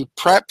is the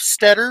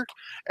Prepstetter,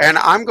 and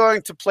I'm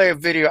going to play a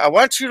video. I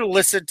want you to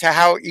listen to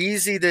how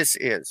easy this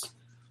is.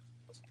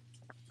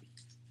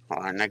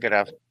 Hold on,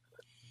 negative.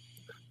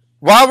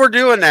 While we're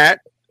doing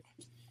that,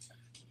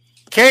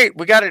 Kate,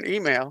 we got an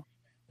email.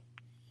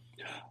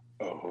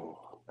 Oh.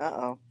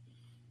 Uh-oh.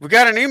 We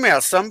got an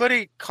email.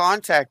 Somebody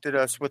contacted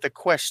us with a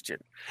question,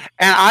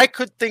 and I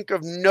could think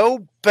of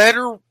no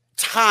better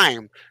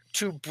time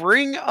to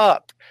bring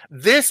up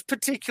this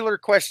particular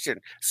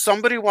question.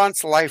 Somebody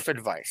wants life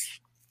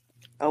advice.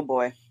 Oh,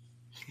 boy.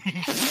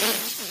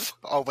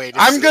 Oh, wait.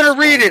 I'm going to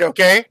read it,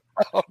 okay?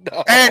 Oh,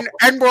 no. And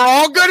we're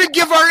all going to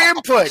give our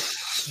input.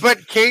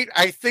 But, Kate,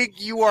 I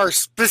think you are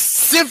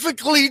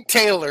specifically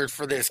tailored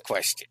for this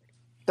question.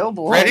 Oh,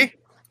 boy.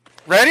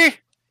 Ready?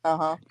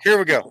 Uh-huh. Here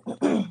we go.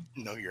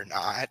 No, you're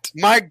not.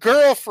 My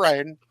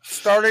girlfriend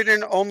started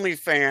an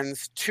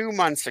OnlyFans 2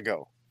 months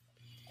ago.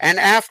 And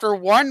after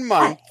 1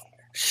 month,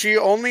 she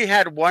only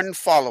had one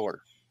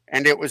follower,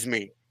 and it was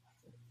me.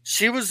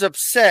 She was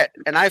upset,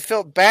 and I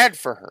felt bad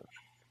for her.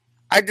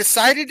 I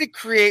decided to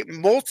create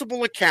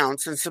multiple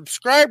accounts and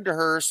subscribe to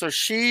her so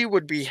she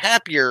would be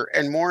happier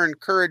and more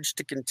encouraged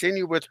to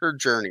continue with her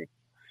journey.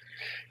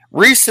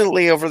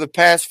 Recently, over the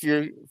past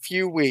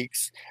few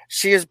weeks,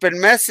 she has been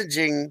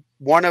messaging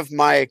one of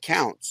my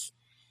accounts,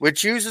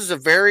 which uses a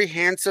very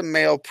handsome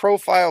male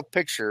profile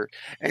picture,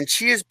 and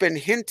she has been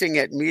hinting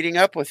at meeting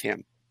up with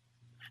him.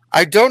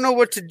 I don't know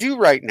what to do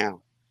right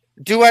now.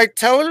 Do I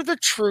tell her the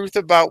truth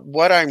about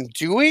what I'm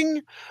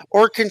doing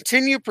or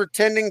continue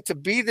pretending to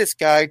be this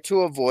guy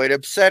to avoid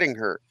upsetting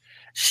her?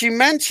 She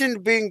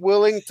mentioned being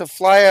willing to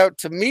fly out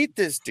to meet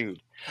this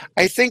dude.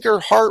 I think her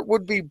heart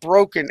would be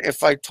broken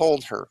if I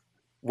told her.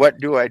 What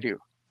do I do?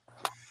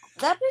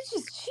 That bitch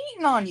is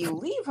cheating on you.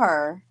 Leave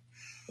her.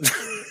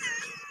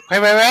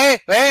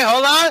 Wait,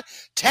 hold on.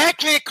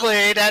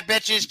 Technically, that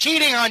bitch is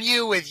cheating on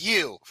you with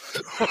you.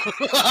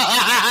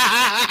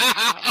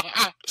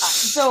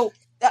 So,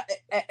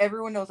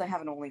 everyone knows I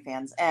have an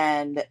OnlyFans,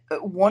 and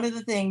one of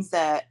the things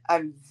that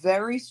I'm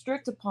very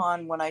strict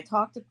upon when I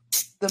talk to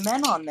the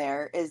men on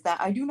there is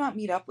that I do not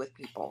meet up with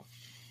people.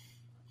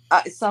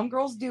 Some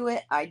girls do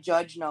it. I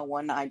judge no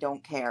one. I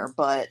don't care.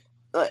 But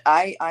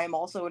I am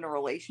also in a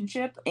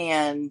relationship,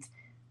 and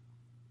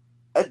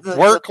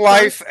work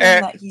life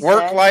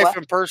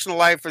and personal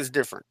life is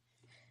different.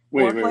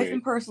 Work life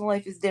and personal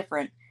life is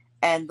different.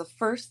 And the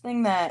first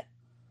thing that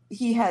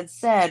he had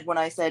said when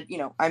I said,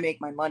 I make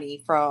my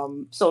money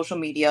from social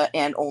media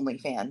and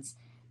OnlyFans.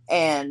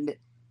 And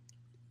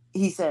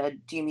he said,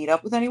 do you meet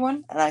up with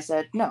anyone? And I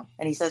said, no.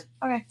 And he says,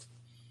 okay.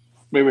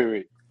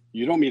 Wait.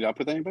 You don't meet up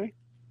with anybody?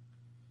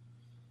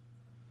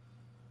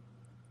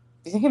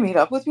 Do you think I meet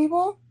up with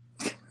people?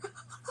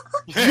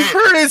 You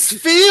hurt his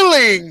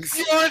feelings.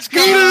 He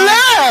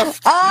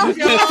left. I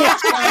get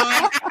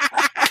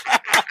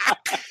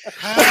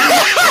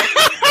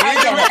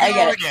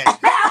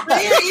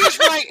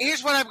it.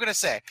 Here's what I'm going to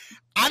say.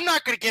 I'm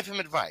not going to give him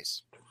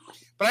advice,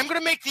 but I'm going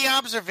to make the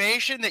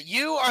observation that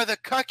you are the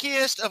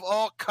cuckiest of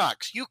all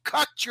cucks. You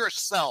cucked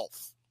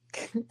yourself.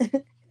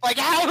 Like,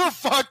 how the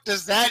fuck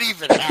does that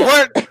even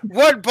happen?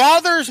 What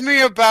bothers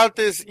me about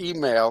this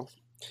email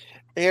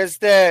is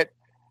that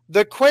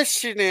the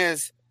question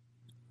is,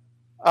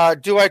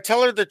 do I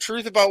tell her the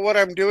truth about what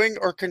I'm doing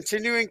or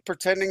continuing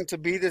pretending to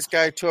be this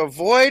guy to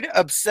avoid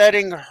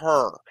upsetting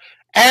her?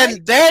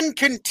 And then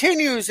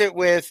continues it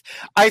with,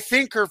 I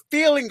think her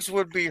feelings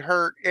would be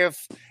hurt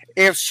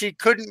if she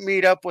couldn't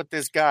meet up with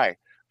this guy.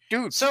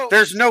 Dude, so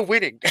there's no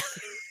winning.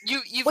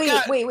 You've wait.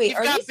 got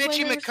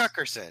Bitchy swingers?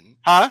 McCuckerson.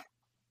 Huh?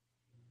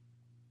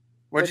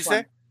 What'd you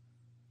say?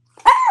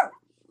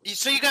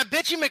 So you got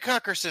Bitchy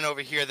McCuckerson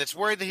over here that's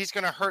worried that he's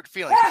going to hurt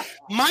feelings.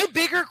 My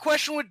bigger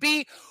question would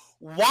be,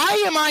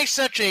 why am I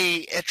such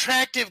a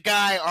attractive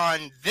guy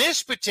on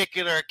this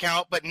particular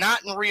account, but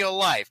not in real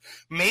life?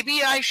 Maybe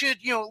I should,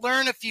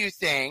 learn a few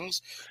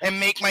things and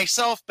make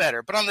myself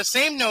better. But on the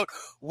same note,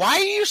 why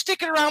are you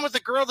sticking around with a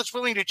girl that's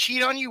willing to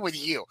cheat on you with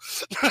you?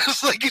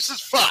 It's like, this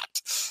is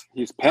fucked.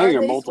 He's paying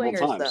her multiple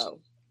times. Though?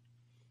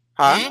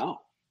 Huh?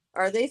 No.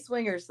 Are they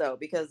swingers, though?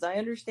 Because I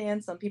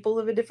understand some people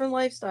live a different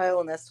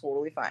lifestyle, and that's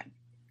totally fine.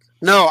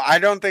 No, I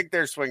don't think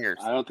they're swingers.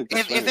 I don't think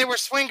they're swingers. If they were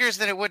swingers,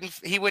 then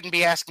he wouldn't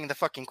be asking the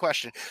fucking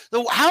question.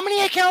 How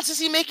many accounts is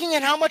he making,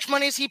 and how much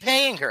money is he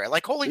paying her?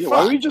 Like, holy fuck!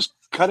 Why don't you just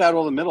cut out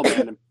all the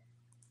middleman and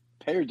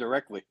pay her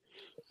directly?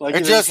 Like,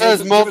 it just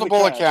says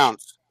multiple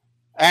accounts,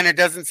 and it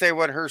doesn't say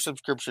what her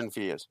subscription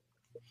fee is.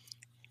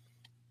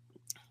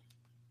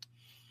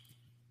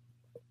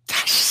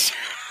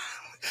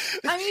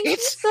 I mean,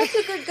 he's such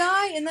a good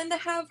guy, and then to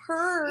have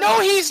her.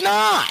 No, he's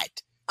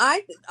not.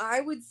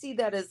 I would see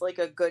that as like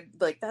a good,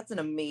 like, that's an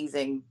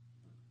amazing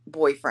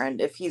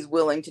boyfriend if he's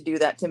willing to do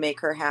that to make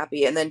her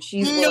happy, and then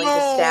she's willing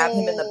to stab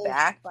him in the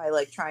back by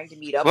like trying to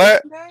meet up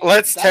with him.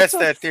 Let's test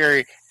that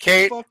theory.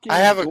 Kate, I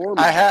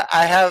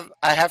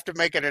have to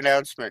make an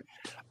announcement.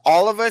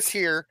 All of us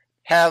here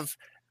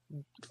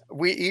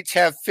we each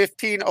have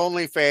 15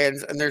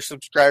 OnlyFans, and they're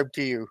subscribed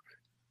to you.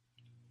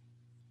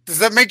 Does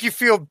that make you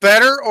feel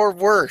better or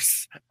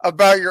worse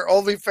about your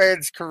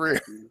OnlyFans career?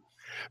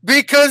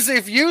 Because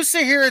if you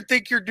sit here and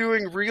think you're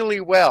doing really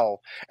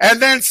well,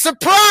 and then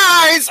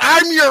surprise,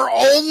 I'm your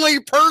only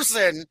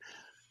person,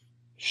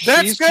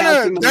 that's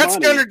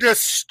gonna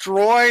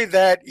destroy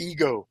that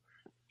ego.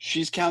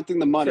 She's counting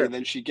the money, and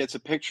then she gets a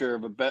picture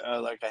of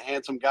like a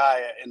handsome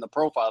guy in the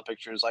profile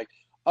picture. It's like,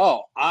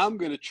 oh, I'm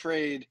gonna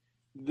trade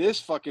this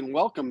fucking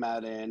welcome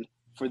mat in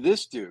for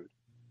this dude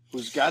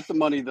who's got the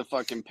money to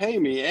fucking pay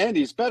me, and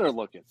he's better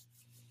looking.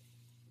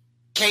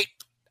 Kate,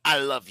 I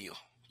love you.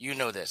 You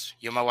know this.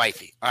 You're my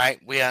wifey. All right?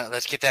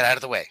 Let's get that out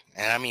of the way.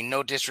 And I mean,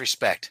 no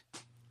disrespect.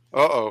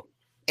 Uh-oh.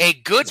 A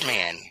good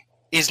man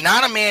is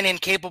not a man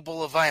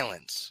incapable of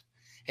violence.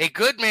 A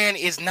good man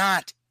is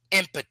not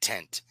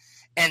impotent.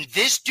 And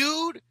this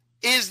dude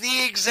is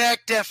the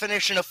exact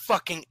definition of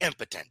fucking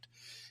impotent.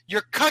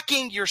 You're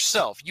cucking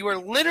yourself. You are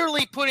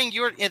literally putting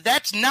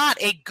that's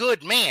not a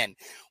good man.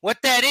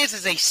 What that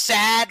is a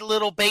sad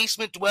little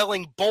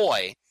basement-dwelling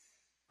boy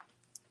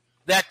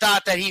that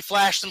thought that he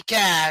flashed some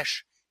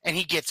cash and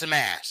he gets some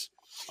ass.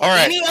 All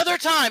right. Any other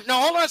time, no,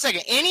 hold on a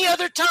second. Any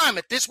other time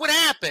if this would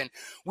happen,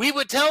 we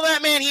would tell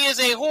that man he is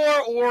a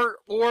whore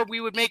or we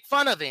would make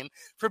fun of him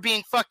for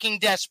being fucking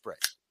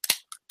desperate.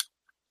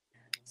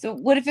 So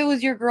what if it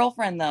was your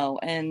girlfriend, though,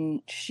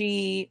 and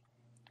she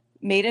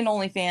made an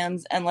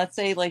OnlyFans, and let's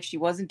say like she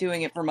wasn't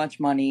doing it for much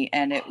money,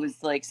 and it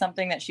was like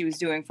something that she was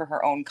doing for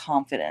her own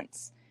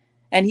confidence,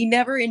 and he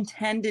never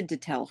intended to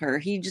tell her.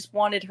 He just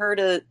wanted her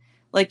to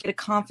like get a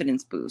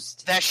confidence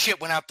boost. That shit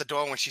went out the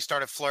door when she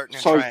started flirting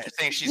and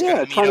saying she's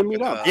going to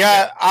meet up.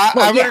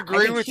 I would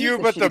agree with you,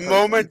 but the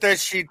moment that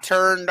she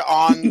turned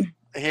on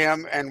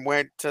him and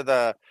went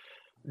to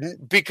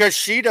because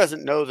she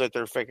doesn't know that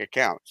they're fake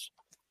accounts.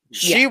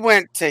 She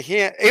went to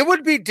him. It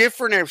would be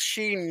different if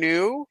she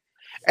knew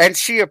and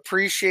she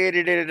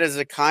appreciated it as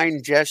a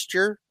kind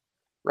gesture,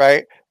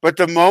 right? But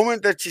the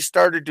moment that she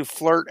started to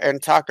flirt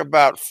and talk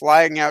about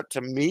flying out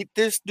to meet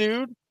this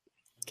dude,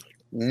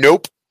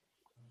 nope.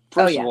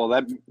 First of all,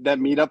 that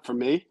meetup for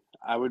me,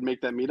 I would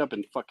make that meetup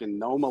in fucking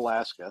Nome,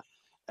 Alaska.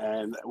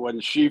 And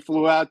when she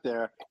flew out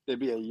there, there'd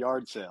be a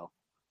yard sale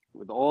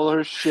with all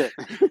her shit.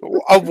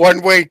 A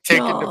one-way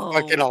ticket to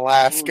fucking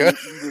Alaska.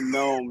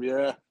 Nome,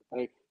 yeah.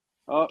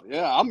 Oh,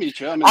 yeah, I'll meet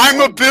you. I'm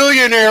a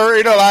billionaire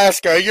in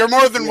Alaska. You're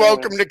more than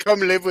welcome to come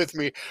live with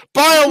me.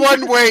 Buy a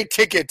one-way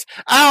ticket.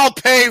 I'll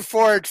pay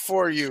for it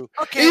for you.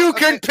 You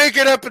can pick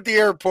it up at the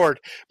airport.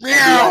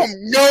 Meow.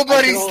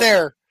 Nobody's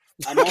there.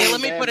 Okay,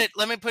 let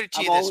me put it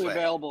to you this way. I'm only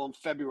available in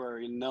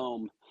February in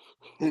Nome.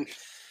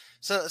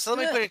 So let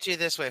me put it to you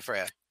this way,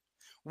 Freya.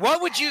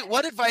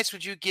 What advice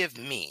would you give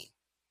me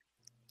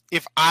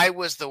if I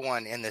was the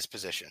one in this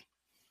position?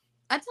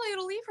 I'd tell you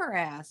to leave her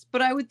ass,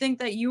 but I would think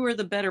that you are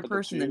the better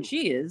person than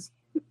she is.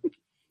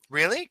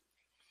 Really?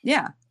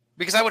 Yeah.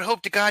 Because I would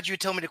hope to God you would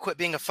tell me to quit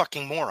being a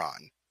fucking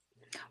moron.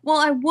 Well,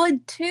 I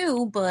would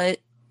too, but...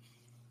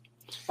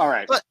 All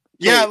right.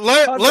 Yeah,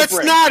 Kate, let's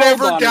break. not Hold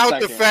ever on a doubt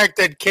the second. fact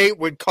that Kate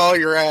would call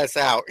your ass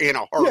out in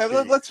a heartbeat.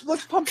 Yeah,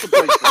 let's pump the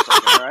brakes for a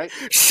second, all right?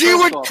 She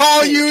First would off,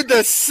 call Kate, you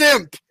the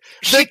simp,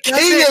 the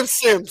king of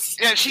simps.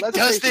 Yeah, she Let's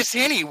does face this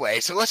anyway,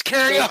 so let's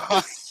carry the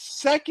on.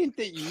 second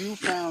that you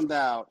found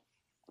out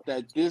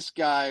that this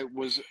guy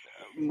was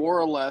more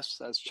or less,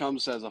 as Chum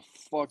says, a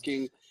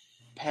fucking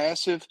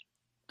passive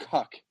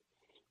cuck,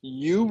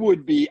 you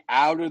would be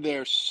out of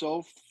there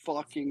so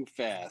fucking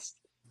fast.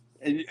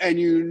 And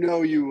you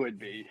know you would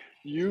be.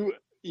 You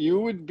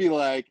would be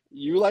like,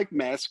 you like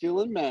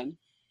masculine men,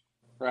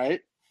 right?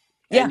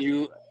 Yeah.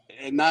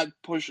 And not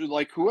push,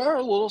 like, who are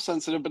a little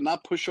sensitive, but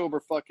not push over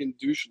fucking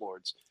douche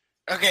lords.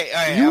 Okay,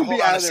 all right, You would hold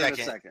be on out a of there in a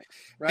second. second,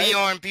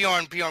 right?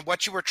 Bjorn,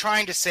 what you were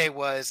trying to say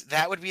was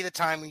that would be the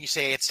time when you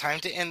say it's time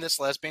to end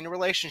this lesbian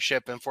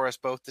relationship and for us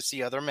both to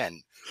see other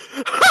men.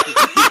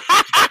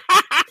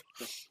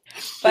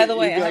 By the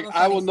way, You'd be I have like, a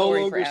I funny will no story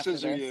for longer after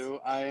scissor this. you.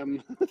 I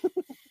am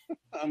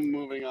I'm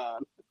moving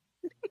on.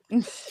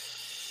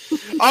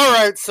 All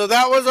right, so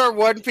that was our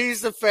one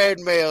piece of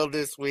fan mail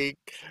this week.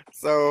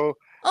 So,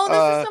 Oh,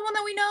 this is someone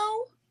that we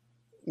know?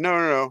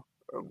 no.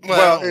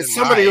 Well, it's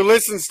somebody who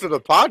listens to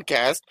the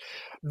podcast.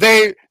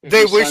 They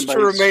was wish signed by to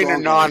remain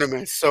Strong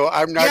anonymous, so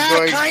I'm not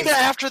going to. Kind of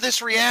after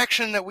this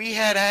reaction that we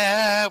had,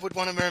 I would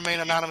want to remain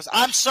anonymous.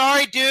 I'm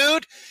sorry,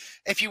 dude.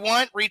 If you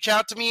want, reach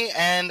out to me,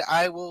 and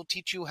I will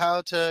teach you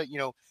how to,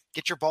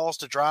 get your balls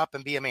to drop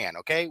and be a man,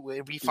 okay?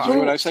 It'll be Did fine. you hear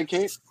what I said,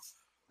 Kate?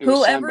 It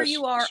was signed Whoever by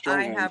you are, I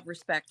Stronghand. have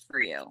respect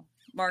for you.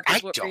 Marcus, I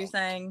what were you don't.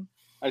 saying?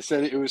 I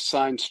said it was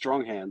signed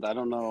Stronghand. I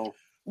don't know.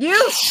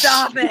 You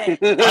stop it!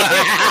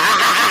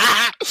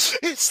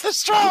 It's the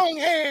strong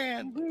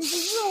hand.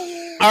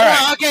 All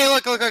right. Okay,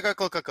 look.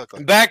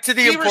 Back to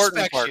the She important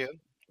respects part. you.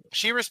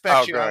 She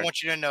respects you. go I ahead.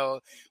 want you to know,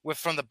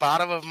 from the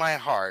bottom of my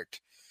heart,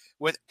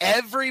 with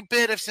every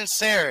bit of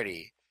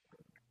sincerity,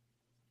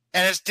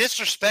 and as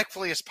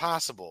disrespectfully as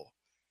possible,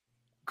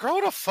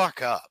 grow the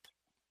fuck up.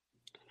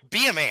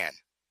 Be a man.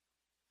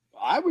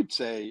 I would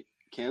say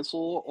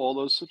cancel all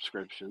those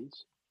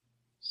subscriptions.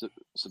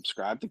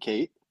 Subscribe to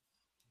Kate.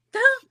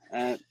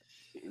 And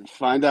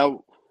find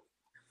out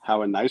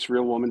how a nice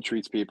real woman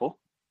treats people.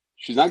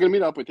 She's not going to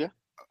meet up with you.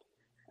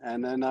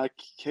 And then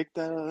kick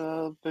that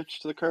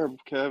bitch to the curb.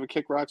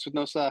 Kick rocks with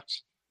no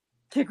socks.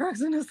 Kick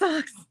rocks in the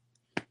socks.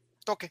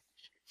 Okay.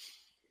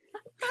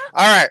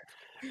 All right,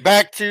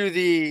 back to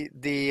the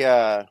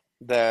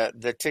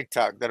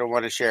TikTok that I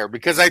want to share,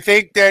 because I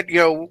think that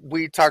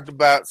we talked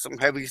about some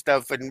heavy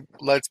stuff, and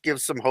let's give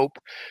some hope.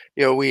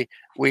 We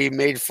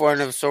made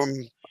fun of some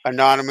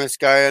anonymous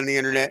guy on the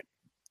internet,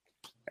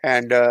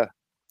 and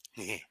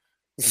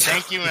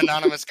Thank you,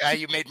 anonymous guy.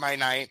 You made my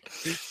night.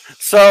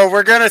 so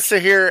we're gonna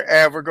sit here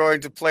and we're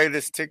going to play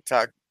this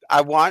TikTok.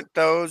 I want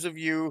those of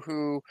you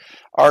who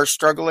are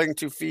struggling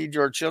to feed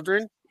your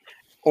children,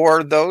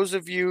 or those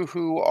of you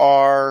who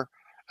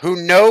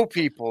know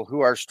people who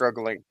are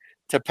struggling,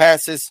 to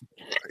pass this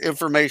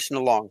information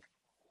along.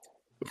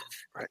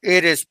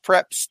 It is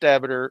Prep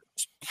Stetter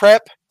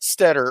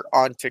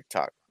on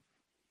TikTok.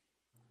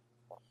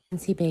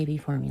 Pregnancy baby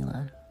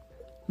formula.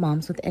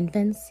 Moms with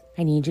infants,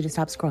 I need you to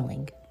stop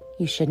scrolling.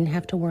 You shouldn't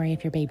have to worry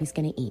if your baby's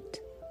going to eat.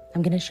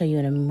 I'm going to show you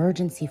an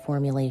emergency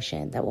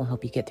formulation that will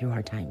help you get through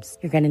hard times.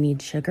 You're going to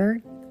need sugar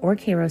or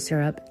Karo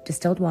syrup,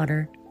 distilled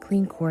water,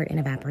 clean quart, and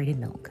evaporated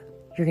milk.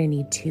 You're going to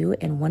need 2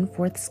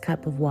 1/4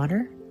 cup of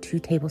water, 2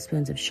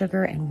 tablespoons of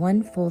sugar, and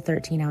 1 full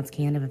 13-ounce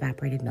can of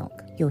evaporated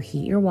milk. You'll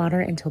heat your water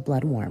until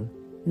blood warm.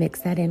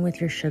 Mix that in with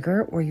your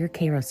sugar or your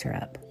Karo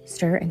syrup.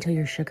 Stir until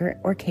your sugar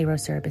or Karo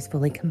syrup is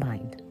fully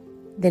combined.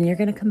 Then you're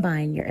going to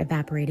combine your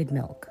evaporated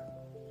milk.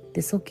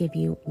 This will give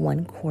you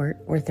 1 quart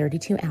or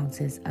 32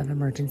 ounces of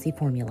emergency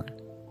formula.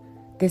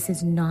 This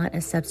is not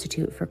a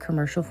substitute for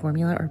commercial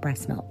formula or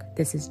breast milk.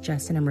 This is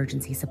just an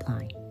emergency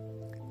supply.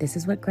 This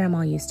is what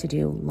Grandma used to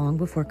do long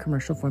before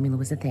commercial formula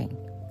was a thing.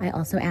 I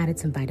also added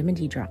some vitamin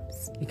D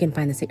drops. You can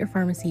find this at your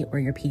pharmacy, or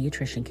your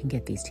pediatrician can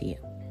get these to you.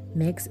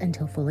 Mix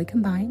until fully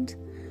combined,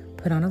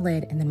 put on a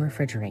lid, and then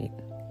refrigerate.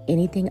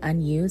 Anything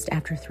unused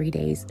after 3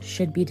 days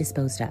should be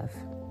disposed of.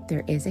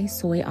 There is a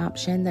soy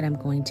option that I'm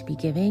going to be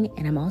giving,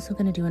 and I'm also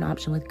going to do an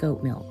option with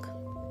goat milk.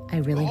 I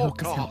really hope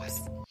this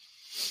helps.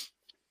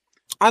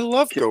 I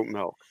love goat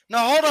milk. No,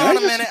 hold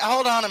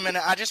on a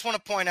minute. I just want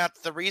to point out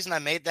that the reason I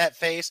made that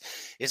face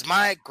is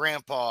my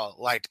grandpa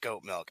liked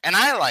goat milk, and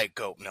I like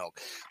goat milk.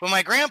 But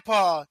my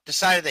grandpa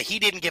decided that he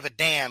didn't give a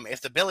damn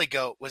if the billy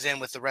goat was in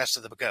with the rest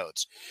of the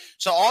goats.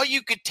 So all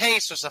you could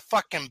taste was a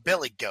fucking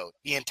billy goat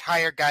the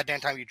entire goddamn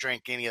time you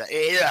drank any of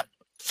that.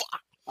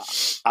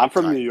 I'm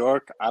from New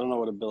York. I don't know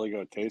what a billy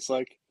goat tastes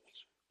like.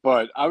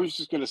 But I was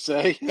just going to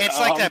say... It's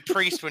like that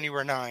priest when you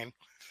were 9.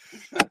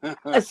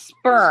 A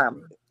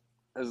sperm.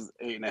 I was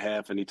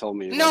 8.5, and he told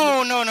me.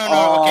 No.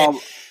 Okay,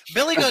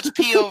 billy goats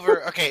pee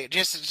over. Okay,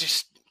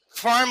 just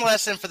farm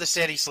lesson for the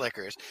city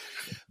slickers.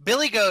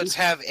 Billy goats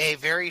have a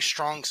very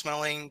strong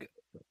smelling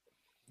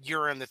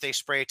urine that they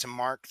spray to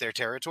mark their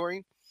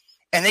territory,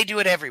 and they do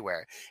it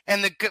everywhere.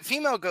 And the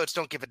female goats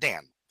don't give a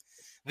damn.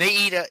 They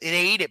eat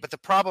it, but the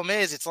problem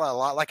is it's a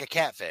lot like a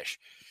catfish.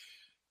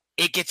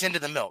 it gets into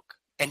the milk,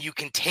 and you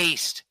can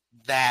taste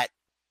that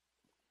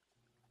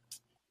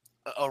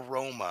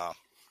aroma.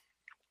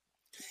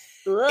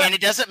 And it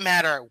doesn't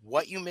matter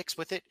what you mix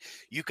with it.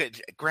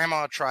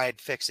 Grandma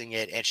tried fixing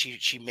it, and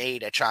she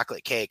made a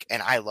chocolate cake,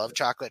 and I love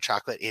chocolate.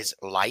 Chocolate is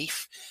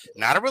life,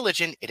 not a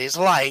religion. It is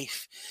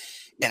life,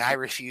 and I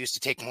refuse to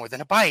take more than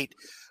a bite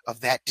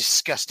of that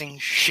disgusting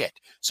shit.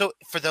 So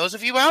for those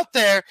of you out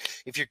there,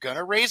 if you're going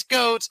to raise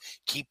goats,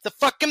 keep the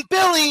fucking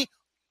belly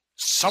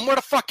somewhere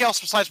the fuck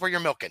else besides where you're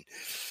milking.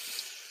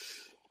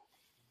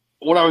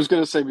 What I was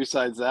going to say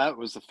besides that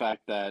was the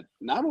fact that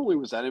not only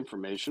was that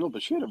informational,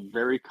 but she had a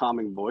very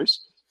calming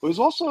voice. It was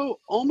also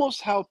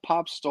almost how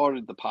Pop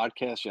started the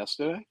podcast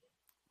yesterday.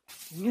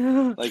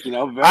 Like, you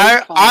know, very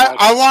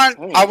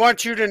I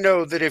want you to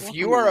know that if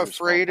you are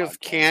afraid of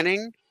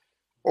canning,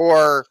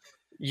 or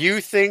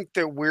you think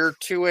that we're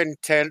too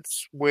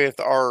intense with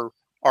our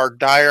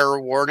dire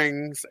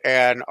warnings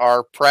and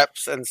our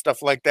preps and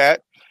stuff like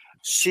that,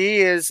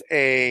 she is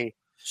a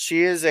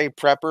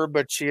prepper,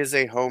 but she is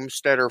a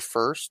homesteader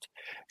first.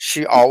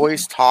 She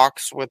always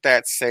talks with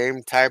that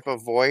same type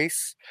of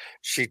voice.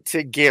 She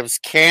gives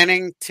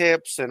canning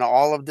tips and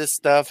all of this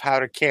stuff, how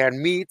to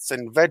can meats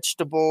and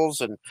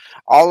vegetables and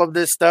all of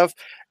this stuff.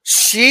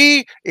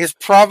 She is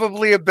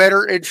probably a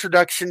better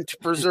introduction to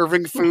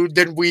preserving food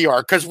than we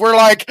are, because we're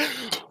like,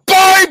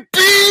 buy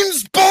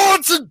beans,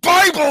 bullets, and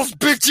Bibles,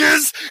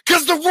 bitches,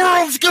 because the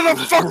world's gonna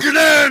fucking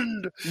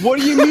end. What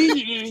do you mean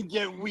you didn't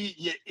get wheat,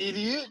 you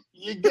idiot?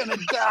 You're gonna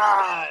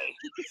die.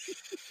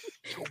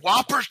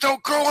 Whoppers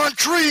don't grow on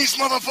trees,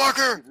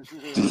 motherfucker.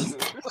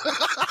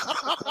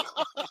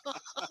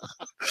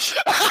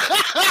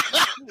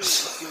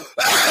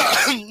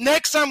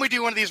 Next time we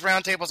do one of these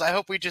roundtables, I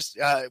hope we just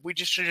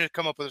should have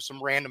come up with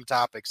some random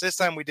topics. This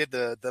time we did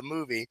the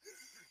movie.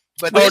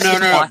 But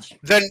no.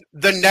 Then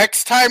the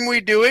next time we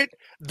do it,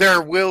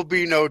 there will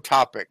be no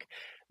topic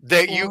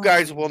that you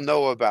guys will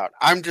know about.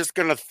 I'm just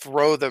gonna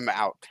throw them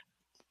out.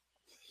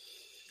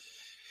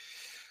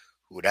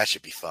 Ooh, that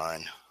should be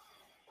fun.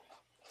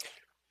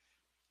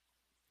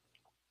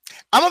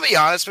 I'm going to be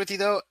honest with you,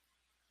 though.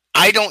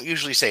 I don't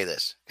usually say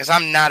this because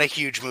I'm not a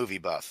huge movie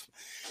buff.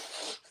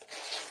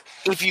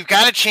 If you've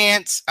got a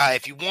chance,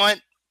 if you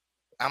want,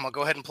 I'm going to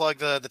go ahead and plug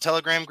the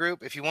Telegram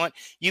group. If you want,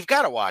 you've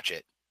got to watch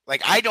it.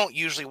 Like, I don't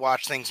usually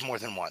watch things more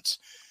than once.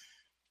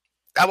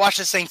 I watched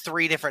this thing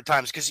 3 different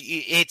times because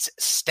it's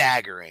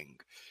staggering.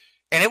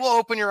 And it will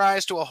open your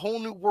eyes to a whole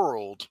new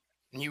world.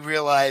 And you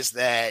realize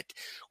that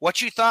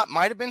what you thought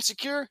might have been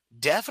secure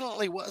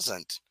definitely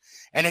wasn't.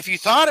 And if you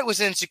thought it was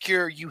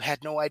insecure, you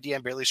had no idea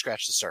and barely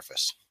scratched the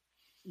surface.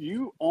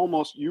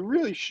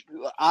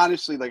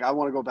 Honestly, like, I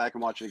want to go back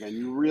and watch it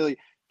again.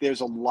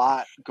 There's a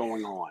lot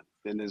going on,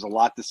 and there's a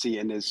lot to see,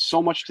 and there's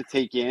so much to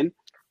take in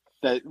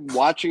that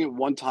watching it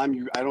one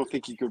time, I don't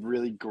think you could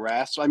really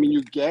grasp. I mean,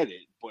 you get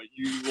it, but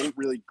you won't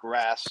really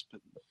grasp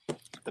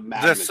the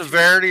magnitude. The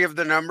severity of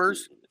the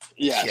numbers?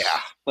 Yes.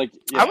 Yeah.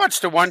 I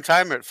watched it one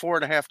time at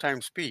 4.5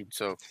 times speed,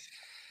 so.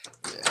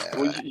 Yeah.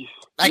 Well,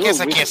 I guess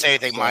I can't say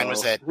anything.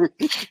 Mine's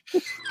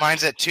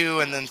at 2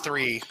 and then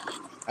 3.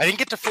 I didn't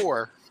get to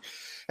 4.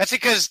 That's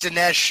because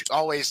Dinesh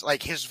always,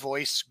 like, his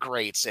voice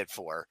grates at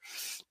 4.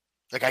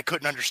 Like, I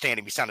couldn't understand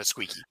him. He sounded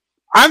squeaky.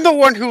 I'm the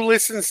one who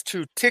listens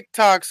to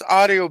TikToks,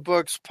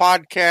 audiobooks,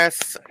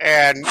 podcasts,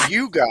 and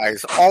you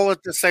guys all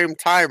at the same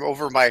time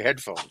over my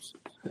headphones.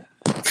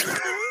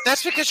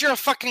 That's because you're a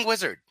fucking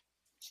wizard.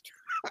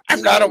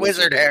 I'm not a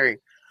wizard, Harry.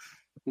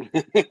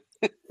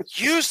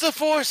 Use the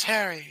Force,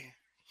 Harry,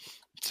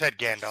 said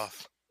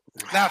Gandalf.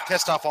 Now I've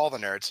pissed off all the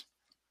nerds.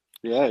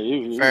 Yeah,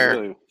 you fair.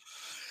 Really...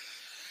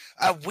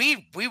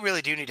 We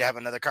really do need to have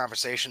another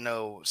conversation,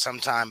 though,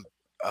 sometime.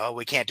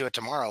 We can't do it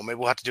tomorrow. Maybe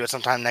we'll have to do it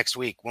sometime next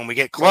week when we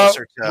get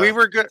closer to...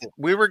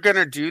 We were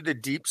gonna do the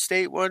deep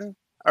state one,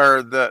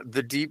 or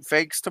the deep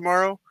fakes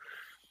tomorrow.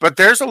 But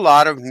there's a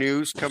lot of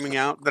news coming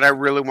out that I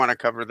really want to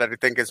cover that I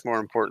think is more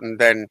important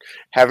than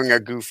having a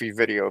goofy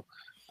video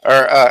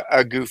or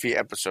a goofy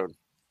episode.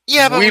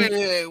 Yeah, but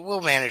we'll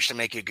manage to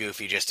make it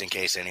goofy just in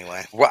case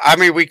anyway. Well, I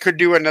mean, we could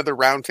do another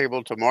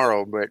roundtable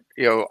tomorrow, but,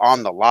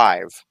 on the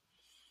live.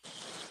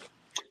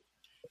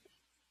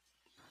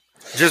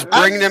 Just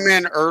bring them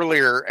in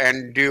earlier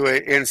and do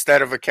it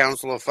instead of a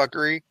council of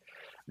fuckery.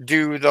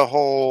 Do the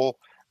whole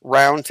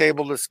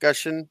roundtable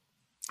discussion.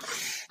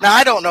 Now,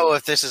 I don't know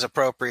if this is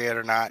appropriate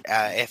or not.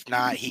 If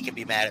not, he can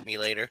be mad at me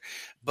later.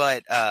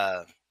 But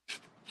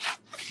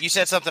you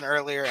said something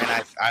earlier,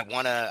 and I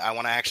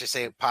wanna actually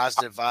say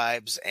positive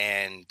vibes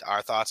and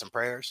our thoughts and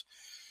prayers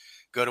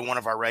go to one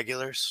of our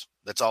regulars.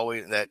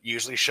 That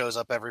usually shows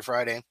up every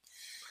Friday.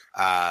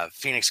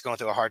 Phoenix going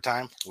through a hard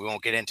time. We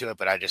won't get into it,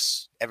 but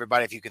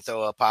everybody, if you could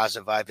throw a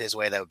positive vibe his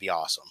way, that would be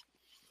awesome.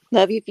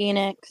 Love you,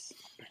 Phoenix.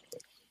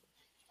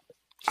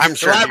 I'm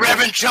sure.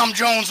 Reverend Chum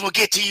Jones will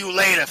get to you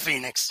later,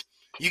 Phoenix.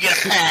 You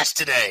get a pass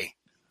today.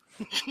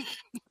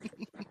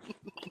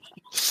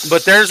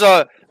 But there's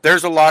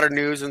a lot of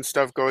news and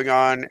stuff going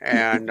on,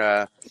 and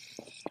I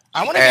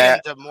want to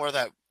get into more of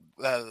that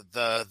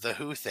the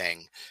Who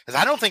thing, because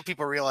I don't think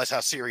people realize how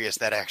serious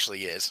that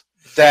actually is.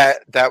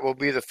 That will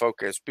be the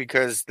focus,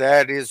 because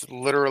that is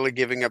literally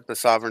giving up the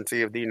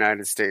sovereignty of the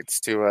United States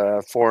to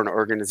a foreign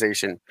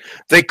organization.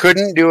 They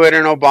couldn't do it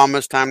in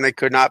Obama's time. They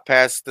could not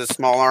pass the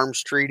Small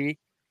Arms Treaty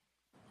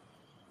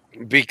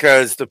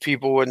because the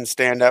people wouldn't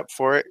stand up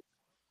for it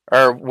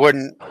or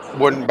wouldn't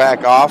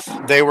back off.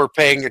 They were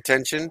paying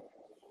attention.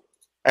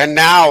 And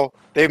now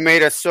they've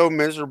made us so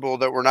miserable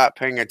that we're not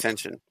paying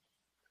attention.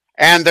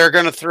 And they're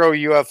going to throw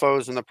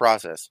UFOs in the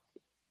process.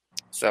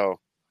 So,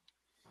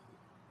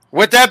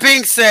 with that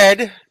being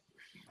said,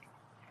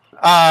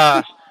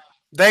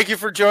 thank you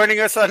for joining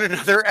us on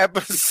another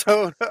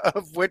episode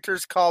of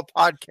Winter's Call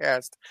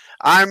Podcast.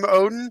 I'm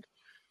Odin.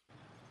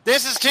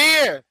 This is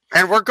Tia.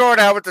 And we're going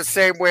out with the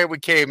same way we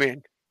came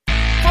in.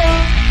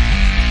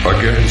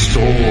 Against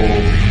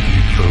all